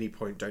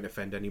point. Don't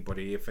offend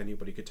anybody. If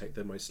anybody could take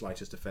the most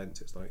slightest offence,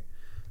 it's like,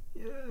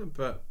 yeah.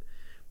 But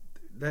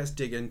let's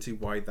dig into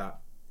why that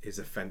is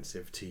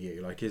offensive to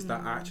you. Like, is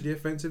that actually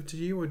offensive to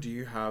you, or do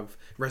you have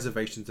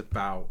reservations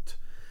about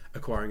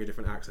acquiring a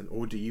different accent,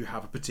 or do you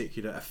have a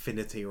particular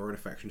affinity or an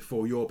affection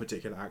for your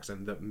particular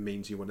accent that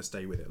means you want to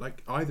stay with it?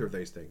 Like, either of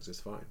those things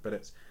is fine, but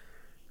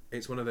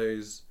it's one of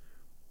those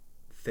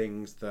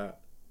things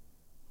that,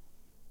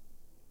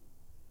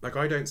 like,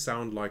 I don't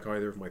sound like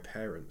either of my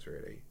parents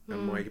really,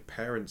 and my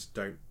parents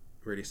don't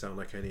really sound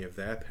like any of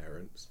their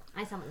parents.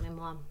 I sound like my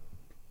mom.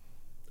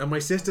 And my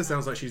sister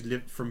sounds like she's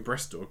lived from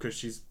Bristol because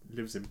she's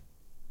lives in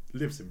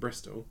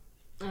Bristol.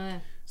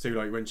 So,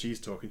 like, when she's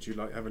talking, she'd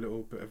like have a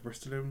little bit of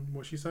Bristol in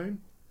what she's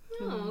saying.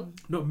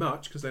 Not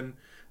much, because then,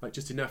 like,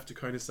 just enough to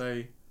kind of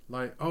say,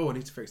 like, oh, I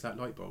need to fix that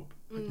light bulb.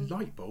 Like,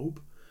 light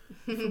bulb?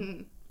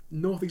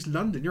 North East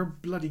London, you're a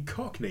bloody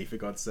cockney, for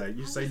God's sake.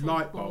 You say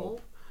light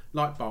bulb.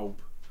 Light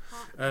bulb.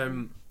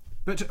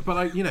 But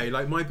like, you know,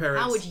 like, my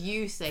parents. How would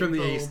you say from the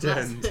bulb? East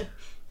End?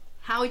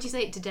 How would you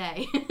say it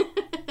today?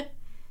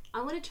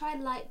 I want to try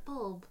light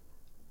bulb,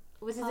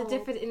 which is a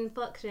different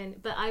inflection,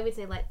 but I would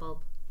say light bulb.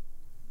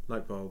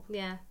 Light bulb.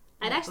 Yeah.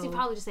 I'd Light actually bulb.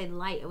 probably just say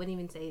light. I wouldn't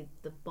even say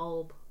the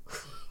bulb.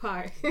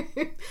 part.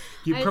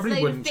 You I'd probably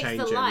say wouldn't fix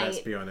change the it, light. let's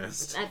be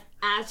honest. That's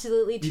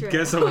absolutely true. You'd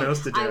get someone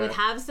else to do I would it.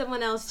 have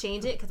someone else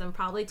change it because I'm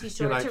probably too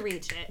short like- to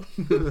reach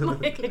it.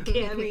 Like, I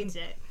can't reach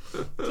it.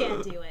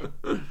 Can't do it.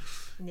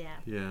 Yeah.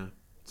 Yeah.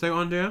 So,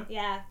 Andrea,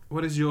 Yeah.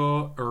 what is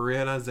your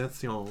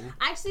realization?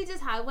 I actually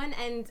just had one,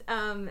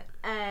 and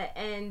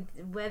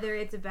whether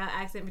it's about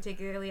accent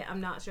particularly, I'm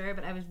not sure,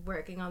 but I was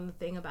working on the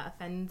thing about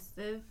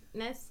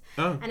offensiveness,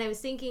 Oh. and I was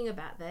thinking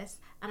about this,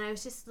 and I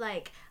was just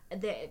like,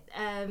 the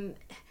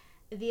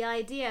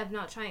idea of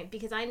not trying,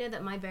 because I know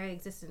that my very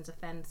existence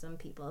offends some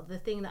people. The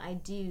thing that I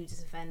do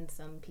just offends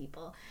some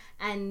people,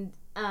 and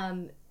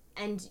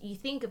you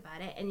think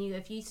about it, and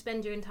if you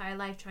spend your entire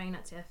life trying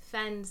not to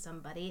offend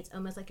somebody, it's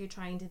almost like you're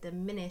trying to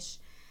diminish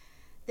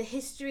the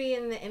history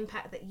and the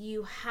impact that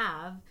you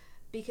have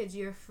because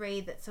you're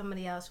afraid that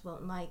somebody else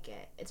won't like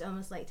it. It's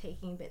almost like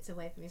taking bits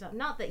away from yourself.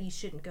 Not that you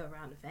shouldn't go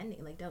around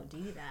offending, like, don't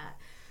do that.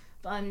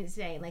 But I'm just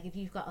saying, like, if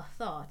you've got a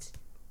thought,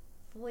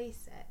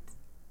 voice it.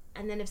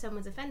 And then if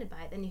someone's offended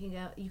by it, then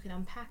you can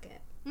unpack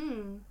it.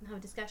 And have a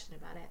discussion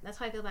about it. That's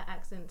how I feel about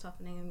accent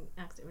softening and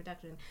accent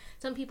reduction.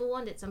 Some people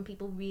want it. Some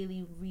people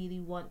really,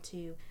 really want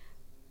to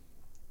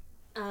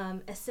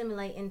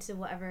assimilate into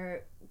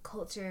whatever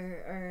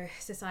culture or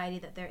society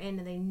that they're in,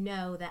 and they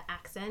know that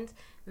accent, if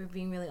we're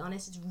being really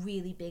honest, is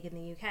really big in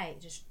the UK.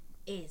 It just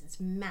is. It's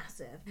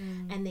massive.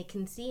 And they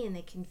can see and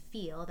they can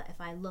feel that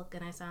if I look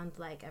and I sound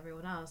like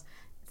everyone else,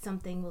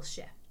 something will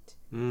shift.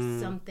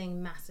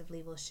 Something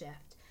massively will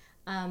shift.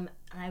 And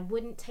I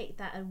wouldn't take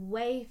that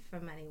away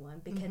from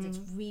anyone because it's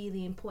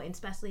really important,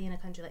 especially in a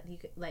country like the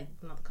UK, like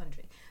not the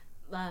country,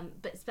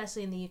 but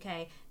especially in the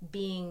UK,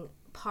 being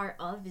part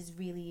of is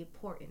really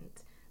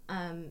important.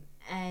 And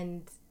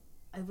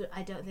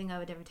I don't think I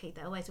would ever take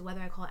that away. So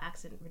whether I call it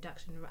accent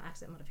reduction or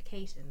accent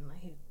modification,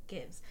 like, who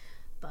gives?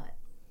 But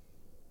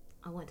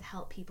I want to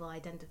help people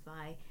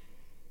identify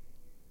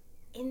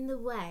in the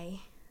way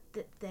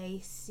that they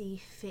see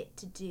fit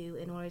to do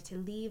in order to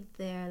leave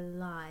their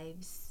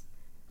lives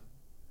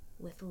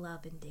with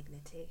love and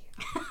dignity.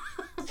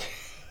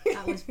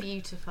 That was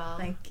beautiful.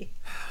 Thank you.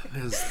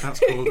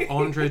 That's called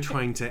Andre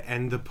trying to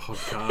end the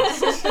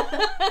podcast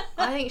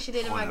I think she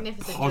did a on a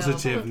magnificent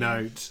positive job.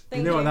 note. Thank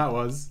You know what you. that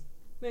was?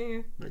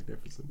 Oh.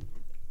 Magnificent.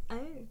 Oh.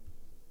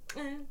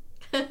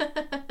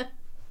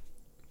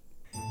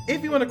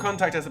 If you want to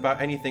contact us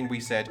about anything we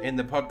said in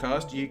the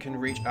podcast, you can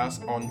reach us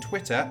on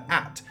Twitter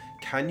at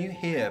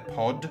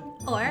CanYouHearPod,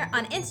 Or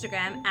on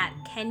Instagram at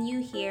Can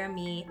You Hear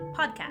Me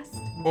Podcast.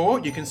 or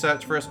you can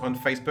search for us on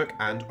Facebook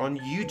and on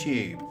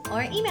YouTube.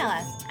 Or email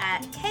us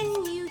at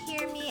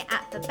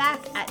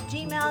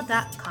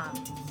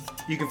canyouhearmeattheback@gmail.com.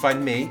 You can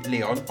find me,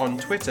 Leon, on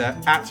Twitter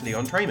at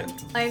Leon Trayman.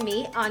 Or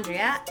me,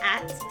 Andrea,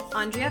 at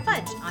Andrea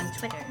Fudge on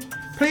Twitter.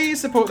 Please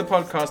support the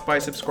podcast by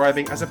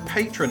subscribing as a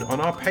patron on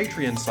our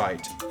Patreon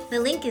site The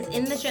link is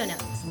in the show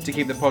notes. to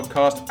keep the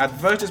podcast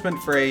advertisement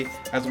free,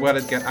 as well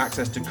as get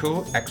access to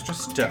cool extra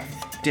stuff,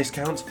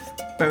 discounts,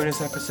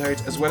 bonus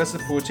episodes, as well as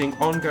supporting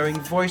ongoing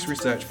voice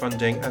research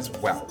funding as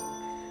well.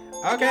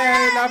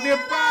 Okay, love you,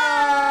 bye!